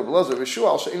 That Reb Elazar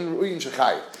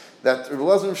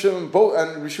and Shimon both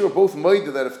and Reb both made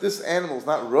that if this animal is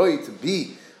not right to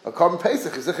be a korban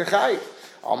pesach, is a chayiv.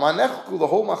 The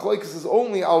whole machlokes is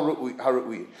only al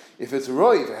haru'uyin. If it's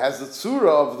right, if it has the tzura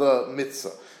of the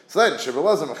mitzvah. So then Reb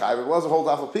Elazar mechayiv. Reb Elazar holds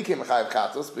afal pikim mechayiv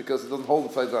chatos because it doesn't hold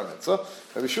the tzayzar mitzvah.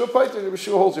 Reb Yeshua paiter and Reb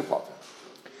Yeshua holds your potter.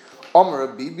 Amar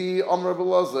Bibi, Amar Reb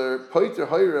Elazar, paiter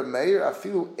hayir Meir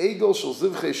afilu egel shel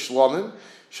zivchei shlomim.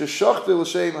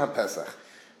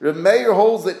 Reb Meir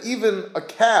holds that even a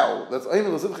cow that's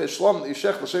aiming l'zivchei shlom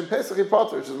yishech l'shem pesach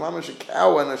potter, which is mamish a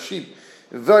cow and a sheep,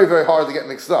 is very very hard to get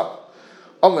mixed up.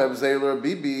 Amar Reb Zeiler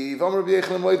Bibi, Amar Reb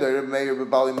Yechon Moeder, Reb Meir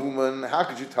B'Bali Muman. How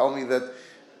could you tell me that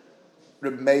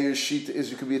Reb Meir's sheet is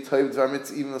you could be a Tov Dvar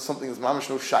Mitzvah even though something is mamish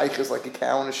no shaychus like a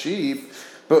cow and a sheep?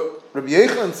 But Reb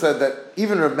Yechon said that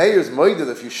even Reb Meir's Moeder,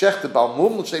 if you shech the Bal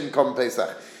Mum l'shem korban pesach,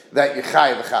 that you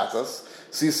chayav v'chatas.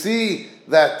 So you see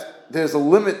that there's a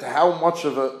limit to how much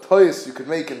of a toyus you could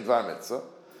make in Dvar Mitzvah.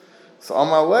 So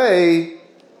Amalei,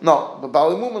 no, the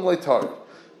Bali Mumin leitar.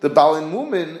 The Bali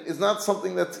Mumin is not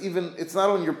something that's even, it's not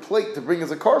on your plate to bring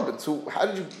as a korban. So how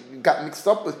did you got mixed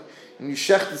up with, and you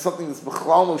shechted something that's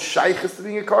b'chlal no shaychus to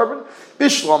being a korban?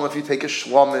 Bishlom, if you take a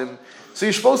shlomim. So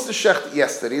you're supposed to shecht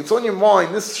yesterday. It's on your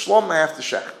mind, this shlom I have to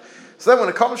shecht. So then when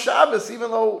it comes Shabbos,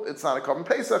 even though it's not a korban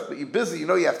Pesach, but you're busy, you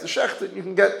know you have to shecht it, you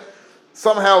can get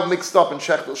somehow mixed up in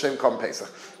Shech L'Shem Korban Pesach.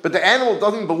 But the animal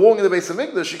doesn't belong in the base of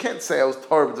Mikdash. You can't say I was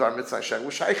Torah B'Dvar Mitzvah Shech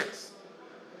with Sheiches.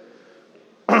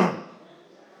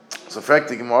 So, frag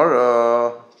the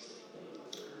Gemara.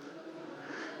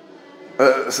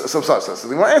 So the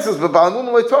Gemara answers, "B'Balamun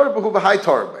L'Lei Torah B'Hu B'Hai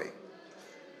Torah Bei."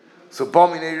 So,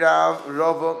 B'Minei Rav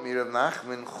Rava Mirav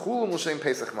Nachman Chulum L'Shem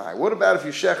Pesach Mai. What about if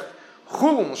you Shech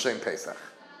Chulum L'Shem Pesach?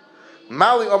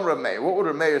 Mali Amra Meir. What would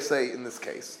Reb Meir say in this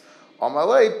case?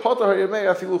 Amalei Potter Reb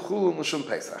Meir afilu Chulum L'Shem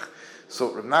Pesach.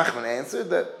 So Reb Nachman answered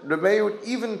that Reb Meir would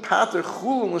even pater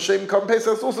Chulum L'Shem Korban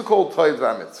Pesach. It's also called Tov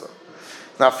Dvar Mitzvah.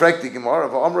 Now, frag the Gemara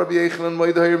of Amr Rabbi Yechanan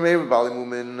Moida Reb Meir Bali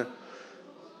Mumin.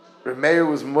 Reb Meir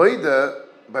was Moida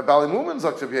by Bali Mumin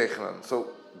Zok Rabbi Yechanan. So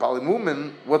Bali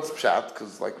Mumin, what's pshat?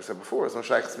 Because like we said before, it's no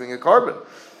shaykhs being a korban.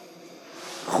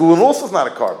 Chulun also is not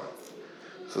a korban.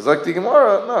 So Zok the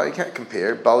Gemara, no, you can't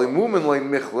compare. Bali Mumin loy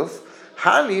michlef,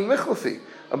 Hani michlafi.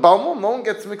 A balmum, no one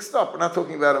gets mixed up. We're not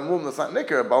talking about a mum that's not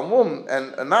nicker. A balmum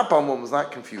and a not balmum is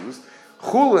not confused.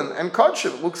 Chulin and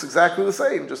kodshim, it looks exactly the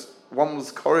same. Just one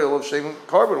was korel of shem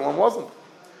korban, one wasn't.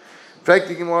 In fact,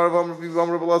 the Gemara of Amr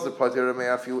Reb Elazar, Pater Mei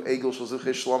Afilu Egel Shel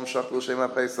Zivchei Shlom Shach L'Shem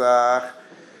HaPesach. In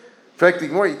fact, the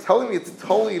Gemara, you're telling me it's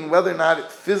totally in whether or not it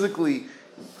physically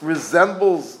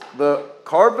resembles the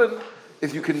korban,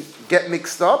 if you can get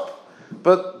mixed up.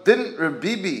 But didn't Reb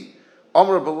Bibi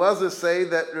Amr Reb Elazar say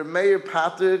that Reb Meir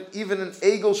patered even an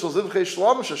egel shel zivchei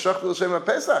shlom sheshach l'shem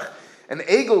haPesach? And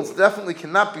egels definitely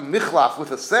cannot be michlaf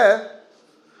with a seh.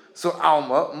 So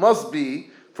Alma must be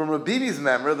from Reb Bibi's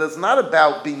memory that's not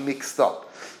about being mixed up.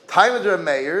 Time of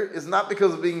Meir is not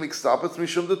because of being mixed up, it's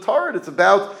Mishum the Torah. It's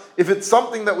about if it's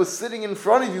something that was sitting in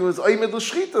front of you as Oimid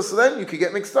L'Shchita, so then you could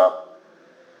get mixed up.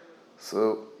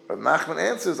 So Rav Nachman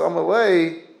answers,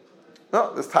 Amalei,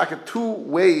 no, there's taka 2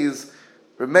 ways.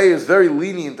 Rav Meir is very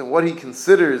lenient in what he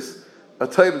considers a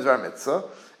Toiv Dvar Mitzvah,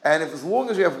 and if as long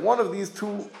as you have one of these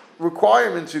 2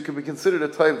 requirements, you can be considered a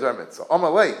Toiv Dvar Mitzvah.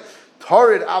 Amalei,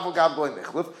 Tarid Avol Gab B'loi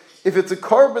Michlef. If it's a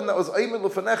carbon that was Oimid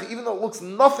L'Fanecha, even though it looks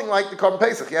nothing like the carbon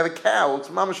Pesach, you have a cow, looks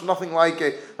mamish nothing like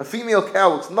a female cow,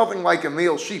 looks nothing like a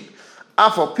male sheep.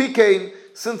 Afal Pikein,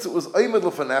 since it was Oimid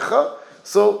L'Fanecha,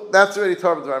 so that's already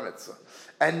Torah Dvar Mitzvah.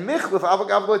 And Michlef Avol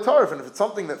Gab B'loi Tarif, and if it's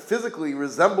something that physically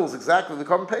resembles exactly the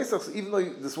carbon Pesach, so even though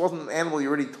this wasn't an animal you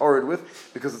already Torah with,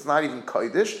 because it's not even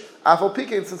Kodesh, Afal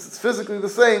Pikein, since it's physically the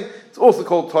same, it's also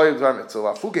called Torah Dvar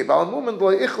Mitzvah.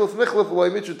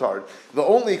 The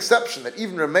only exception that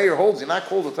even Rav Meir holds you're not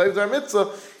called a Torah Dvar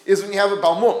Mitzvah is when you have a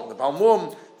Balmum. The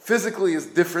Balmum physically is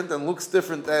different and looks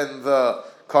different than the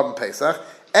carbon Pesach,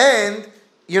 and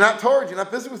you're not Torah, you're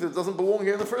not busy with it, it doesn't belong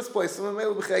here in the first place. So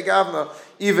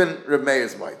even Reb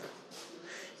Meir's mind.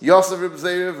 Yosef Reb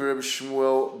Zeir, Reb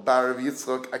Shmuel, Bar Reb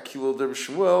Yitzchak, Akil Reb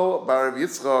Shmuel, Bar Reb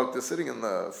Yitzchak, they're sitting in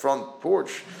the front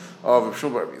porch of Reb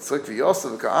Shmuel Bar Reb Yitzchak,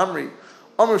 Yosef Ka'amri,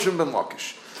 Amr Shim ben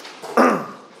Lakish.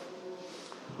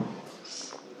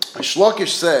 Shlakish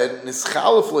said,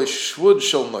 Nischalef le shvud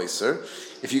shel noiser,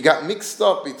 if you got mixed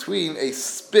up between a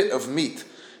spit of meat,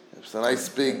 it's a nice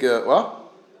big, what?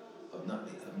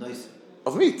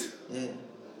 Of meat. Yeah.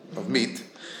 Of meat.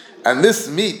 And this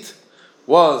meat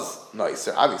was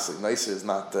nicer. Obviously, nicer is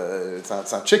not, it's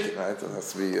not chicken, right? It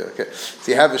has to be, okay.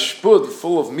 So you have a shpud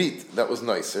full of meat that was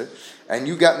nicer, and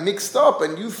you got mixed up,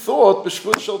 and you thought,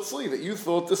 b'shpud shel tzli, that you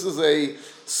thought this is a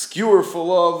skewer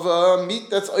full of meat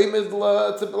that's oimid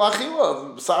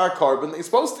l'achila, b'sar carbon that you're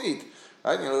supposed to eat.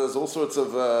 Right? You know, there's all sorts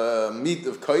of meat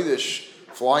of kodesh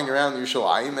flying around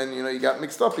Yerushalayim, and you got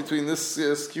mixed up between this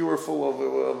skewer full of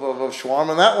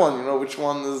shawarma and that one. You know which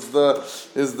one is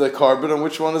the carbon and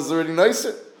which one is already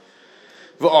nicer.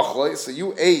 So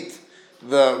you ate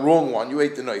the wrong one. You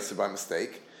ate the nicer by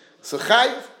mistake. So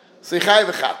chayv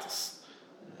v'chatas.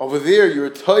 Over there, you're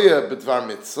toya b'dvar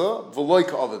mitzvah v'loy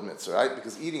ka'avid mitzvah, right?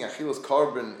 Because eating achilas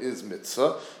carbon is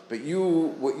mitzvah, but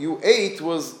what you ate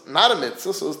was not a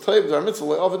mitzvah, so it's toya b'dvar mitzvah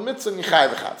v'loy ka'avid mitzvah and you chayv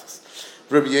v'chatas.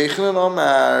 Rabbi Yechanan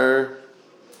Amar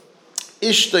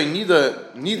Ishtay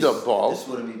Nida Bal. This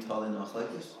wouldn't be tali noch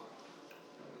like this?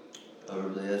 But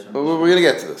we're going to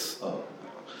get to this. Oh.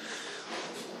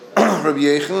 Rabbi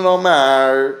Yechanan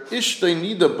Amar Ishtay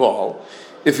Nida Bal.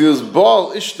 If he was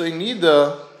Bal Ishtay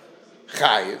Nida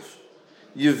Chayiv,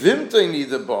 Yevimtay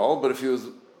Nida Bal, but if he was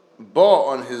Bal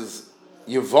on his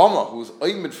Yevama, who was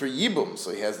Oimid for Yibum,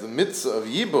 so he has the mitzvah of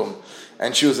Yibum,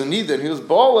 and she was a Nida, and he was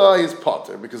Bala, he's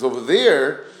Potter, because over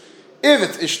there, if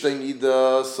it's Ishtay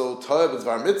Nida, so Taib is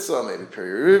Var Mitzvah, maybe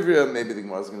Peri-Rivria, maybe the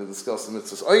Gemara is going to discuss the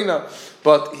mitzvah's Oina,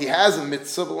 but he has a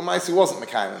mitzvah, but Lamaisa he wasn't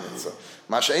Mekayim a mitzvah.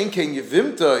 Masha'en Ken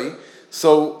Yevimtai,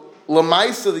 so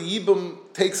Lamaisa the Yibum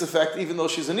takes effect even though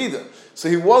she's a Nida. So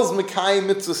he was Mekayim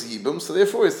mitzvah's Yibum, so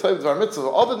therefore he's Taib Var Mitzvah,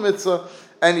 Ovid Mitzvah,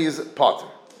 and he's Potter.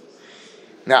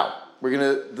 Now, we're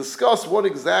going to discuss what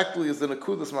exactly is the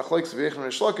Nakudas Machlokes V'Yechon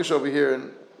and Shlakish over here,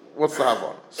 and what's the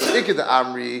Havon. So, Iked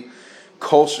Amri,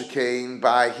 Kol Shekain,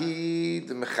 Bahi,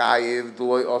 the Mechayev,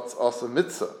 D'loi Asa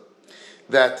Mitzvah.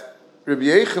 That Rabbi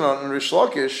Yechanan and Rish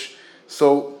Lakish,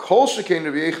 so Kol Shekain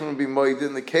Rabbi Yechanan would be moed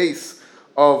in the case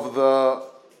of the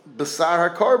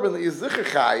Besar HaKarbon that you Zicher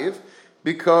Chayev,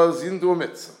 because you didn't do a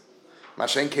mitzvah.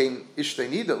 Mashen Kain Ishtay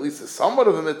Nida, at least it's somewhat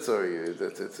of a mitzvah.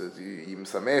 You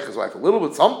Samech his wife a little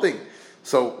bit something.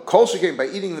 So Kol Shekain by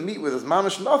eating the meat with his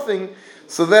mamish nothing.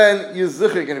 So then your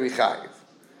zicher going to be chayiv.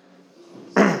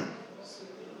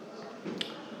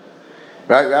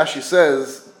 Right? Rashi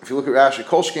says, if you look at Rashi,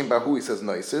 Kol Shekain Bahu, he says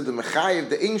noiser. The mechayiv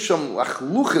the einsham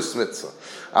lachluchis mitzvah.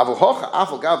 Avol hocha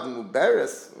afol gav the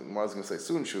muberes. I was going to say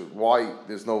soon, why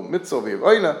there's no mitzvah over here.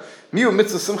 Miu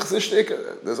mitzvah simchas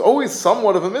ishtek. There's always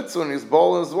somewhat of a mitzvah in his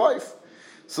ball and his wife.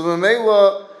 So the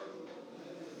Mela,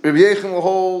 Rabbi Yechon will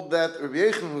hold that, Rabbi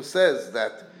Yechon who says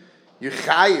that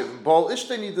Yechayiv, ball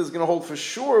ishtenid is going to hold for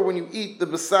sure when you eat the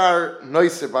basar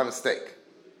noiser by mistake.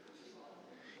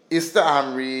 Ista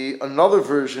Amri, another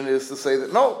version is to say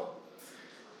that no.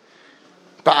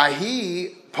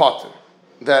 Bahi potter,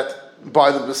 that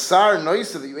by the basar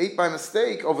noiser that you ate by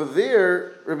mistake, over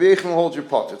there, Rabbi Yechon will hold your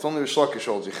potter. It's only Rish Lakish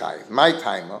holds your chayiv. My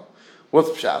timer, what's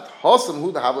pshat? Hasam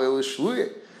hu dahavay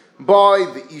l'shluye. By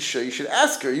the isha, you should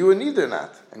ask her. You were neither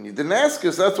not, and you didn't ask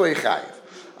her, so that's why you chayiv.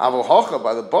 Avol hacha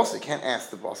by the boss, you can't ask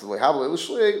the boss. Like hahavay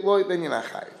l'shluye, then you're not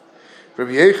chayiv.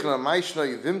 Rabbi Yechanan, Maishna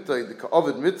Yevimta, the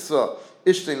Ka'avid Mitzvah,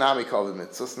 Ishtei Nami Ka'avid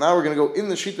Mitzvah. So now we're going to go in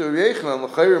the Shita of Rabbi Yechanan,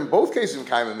 L'chayr, in both cases you're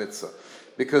Mekayim the Mitzvah,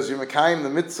 because you're Mekayim the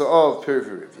Mitzvah of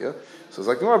Perivirivya. So it's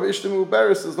like, no, but Ishtei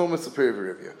Mubaris, there's no Mitzvah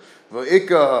Perivirivya.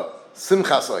 V'ika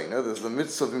Simchas Oina, there's the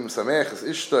Mitzvah of Imsamech, is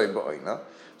Ishtei Ba'oina.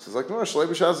 So it's like, no, Shalei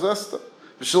B'Shas Vesta.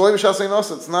 B'Shalei B'Shas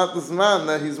Einos, it's not this man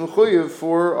that he's Mechuyev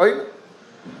for Oina.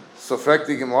 So, fact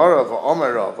the Gemara of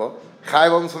Omer Rava,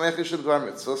 Chayv Samech Ishib Dvar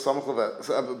Mitzvah,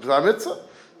 Dvar Mitzvah,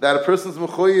 that a person's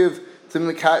mechuyev to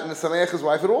Samech his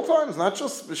wife at all times, not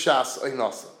just b'shas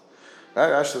einasa.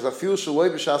 Right? Rashi says, "Afil shaloi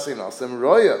b'shas einasa,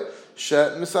 roya she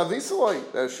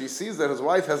misavisaloi." That she sees that his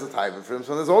wife has a taiva for him,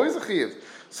 so there's always a chiyuv.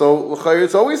 So l'chayr,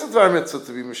 it's always a Dvar Mitzvah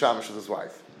to be mishamish with his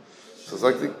wife. So it's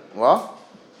like the what?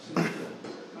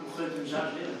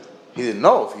 He didn't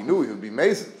know. If he knew, he would be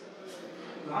amazing.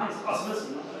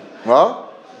 What?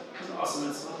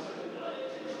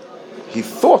 He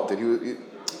thought that he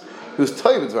was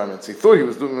toiv with Dvar Mitzvah. He thought he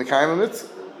was doing Mekayim Mitzvah.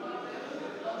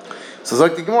 So it's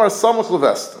like the Gemara Samach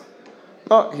Levesta.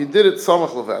 No, he did it Samach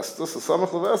Levesta. So Samach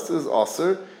Levesta is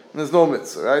Aser, and there's no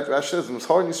Mitzvah, right? Rashi says,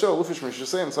 "Mishar Yisrael, Lufish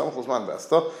Mishasayim Samach Levman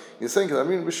Vesta." He's saying that I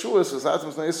mean B'Shuas was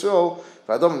Atam Yisrael.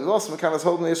 V'Adam and Los Mekan is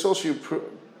holding Yisrael. She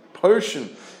portion.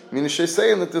 Meaning she's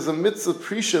saying that there's a mitzvah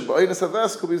prisha b'aynas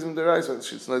havest could be even deraisa.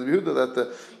 It's not Yehuda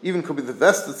that even could be the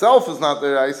vest itself is not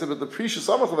deraisa, but the prisha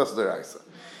samach vest deraisa.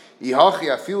 Ihachi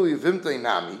afilu yevimtei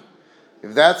nami.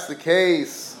 If that's the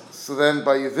case, so then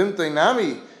by yevimtei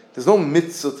nami, there's no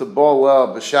mitzvah to bala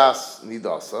b'shas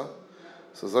nidasa.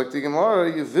 So it's like the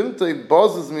Gemara yevimtei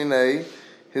bazes minei.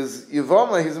 His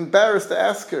yevama, he's embarrassed to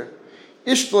ask her.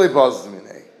 Ishtlei bazes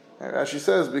minei. Rashi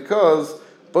says because.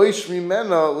 Boish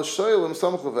mimena l'shoylim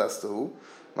samach levestahu,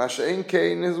 masha'en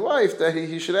kein his wife that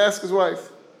he should ask his wife.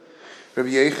 Rabbi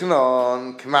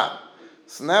Yechanan, come on.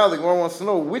 So now the Gemara wants to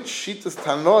know which shitas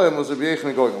Tanoim was Rabbi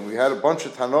Yechanan going on. We had a bunch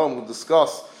of Tanoim who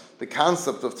discussed the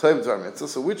concept of Tov Dvar Mitzvah.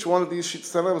 So which one of these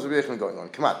shitas Tanoim was Rabbi Yechanan going on?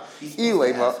 Come on.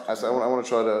 Ilema, I want to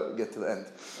try to get to the end.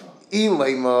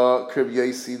 Ilema Rabbi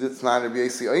Yasi, that's not Rabbi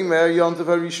Yasi. Omer Yontav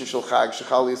Harishin Shel Chag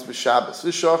Shechalias B'Shabbos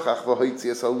V'Shachach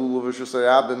V'Hoitzias Halulu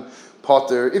V'Shusayabim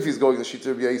Potter. If he's going to Shita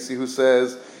Rabbi Yasi, who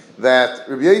says that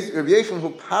Rabbi Yechanan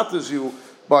who patters you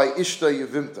by Ishta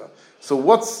Yevimta. So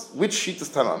which Shita is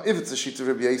Tanam? If it's a Shita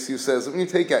Rabbi Yasi who says when you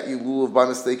take out your lulav by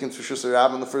mistake into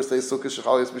Shusayabim on the first day of Sukkot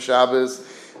Shechalias B'Shabbos,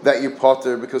 that you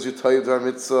potter because you're Toiv Dvar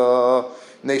Mitzvah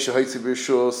Neisha Hoitzi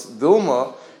B'Rishus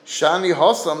Dilma. Shani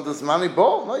Hossam does mani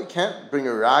bol. No, you can't bring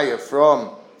a raya from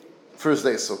first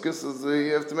day of Sukkot.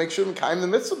 You have to make sure you time the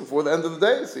mitzvah before the end of the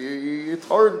day. So you're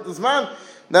tired this man.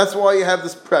 That's why you have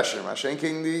this pressure.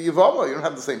 Mashenking the Yavama, you don't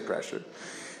have the same pressure.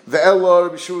 The Ella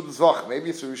Rabbi Shua Dzvach. Maybe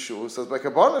it's Rabbi Shua who says by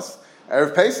Kabbanis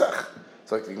Erev Pesach.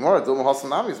 It's like the Gemara Dilma Hossam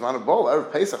Nami is mani bol.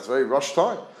 Erev Pesach is very rush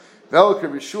time. Velik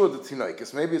Rabbi Shua the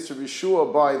Tinaikis. Maybe it's Rabbi Shua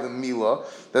by the Mila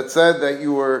that said that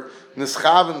you were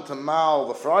nischaven to mal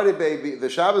the Friday baby, the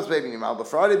Shabbos baby, and you mal the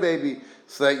Friday baby,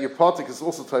 so that your potik is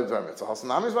also Tov Dvar Mitzvah.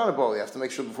 Hasanami is manabol. You have to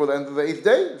make sure before the end of the 8th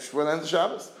day, before the end of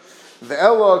Shabbos. The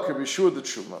Ella Rabbi Shua the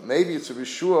Truma. Maybe it's Rabbi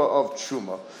Shua of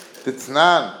Truma. The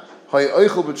Tnan Hay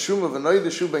Oichel b'Truma v'Noy the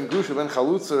Shu ben Grusha ben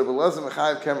Chalutza Rebelezim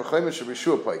Mechayev Kem Mechayev Rabbi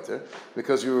Shua Paiter,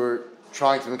 because you were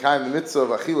trying to make the mitzvah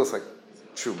of Achilas like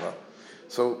Truma.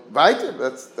 So,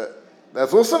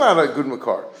 that's also not a good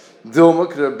makar.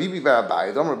 Dilma could bibi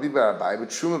barabai, don't bibi barabai, but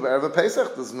truma b'erev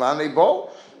Pesach does man a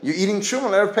bol. You're eating truma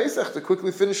on erev Pesach to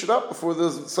quickly finish it up before the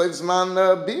saves man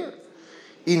beer.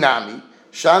 Inami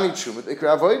shani truma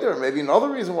ikra avoder. Maybe another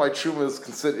reason why truma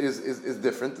is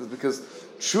different is because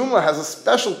truma has a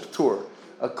special p'tur.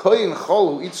 A koyin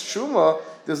chol who eats truma,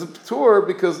 there's a p'tur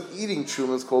because eating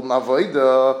truma is called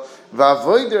navoida.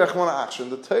 V'avoida rechmona action.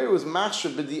 The Torah was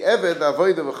machshav b'di eved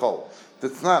avoida v'chol.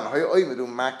 That's not.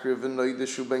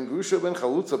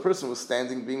 A person was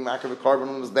standing being makriv a carbon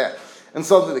on his back, and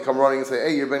suddenly they come running and say,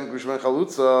 "Hey, you're ben grusha ben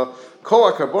chalutza."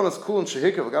 Kol karbonas kulin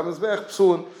shehikav gam mizbech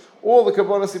psulin. All the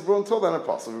karbonas he brought until then are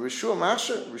possible. Rishua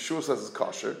masher. Rishua says it's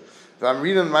kosher. If I'm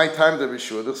reading my time the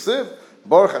Rishua the siv.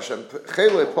 Baruch Hashem,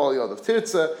 Chelei Paul Yod of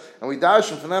Tirza, and we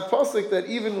darshan from that pasuk that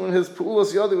even when his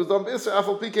Pu'ulas Yod was done b'Isra,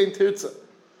 Afal Pikein Tirza.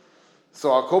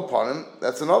 So I'll quote upon him.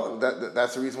 That's the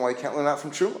reason why you can't learn that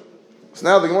from Truma. So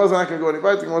now the Gemara is not going to go any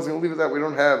further. The Gemara is going to leave it that we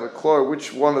don't have a clear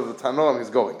which one of the Tanoim he's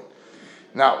going in.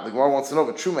 Now the Gemara wants to know,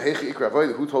 but Truma Heichi Ikra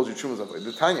Avodah, who told you Truma is Avodah?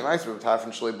 The Tanya Ma'aser of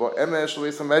Tarfon Shlei Bo Emesh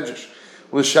Shlei Samedrash.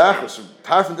 L'Shachar,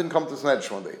 Tarfon didn't come to this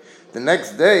Medrash one day. The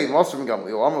next day, Moshe ben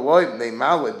Gamliel, Amaloi, they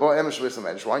Malay Bo Emesh Shlei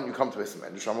Samedrash. Why didn't you come to this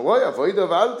Medrash? Amaloi Avodah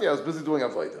Avadati. I was busy doing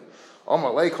Avodah.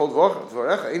 Amalei called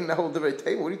Vorecha. Ain't Nehel Divrei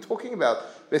Tema. What are you talking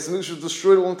about? Beis Hamikdash was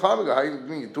destroyed a long time ago. How are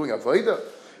you doing Avodah?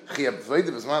 Chiyab Avodah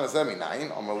B'zman Hazeh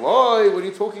Minayin. Amaloi, what are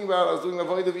you talking about? I was doing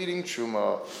Avodah of eating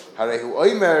Truma. Harehu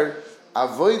Oimer,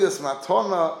 Avodas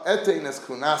Matona, Eteines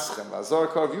Kunaschem. Azar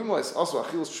Karv Yumois, also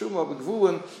Achil's Truma,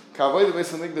 Begvulen, Ka Avodah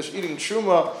Beis HaMikdash, eating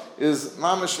Truma is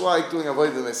mamish like doing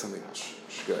Avodah Beis HaMikdash.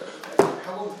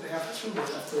 How long did they have to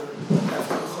after the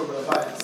Churban Abayis?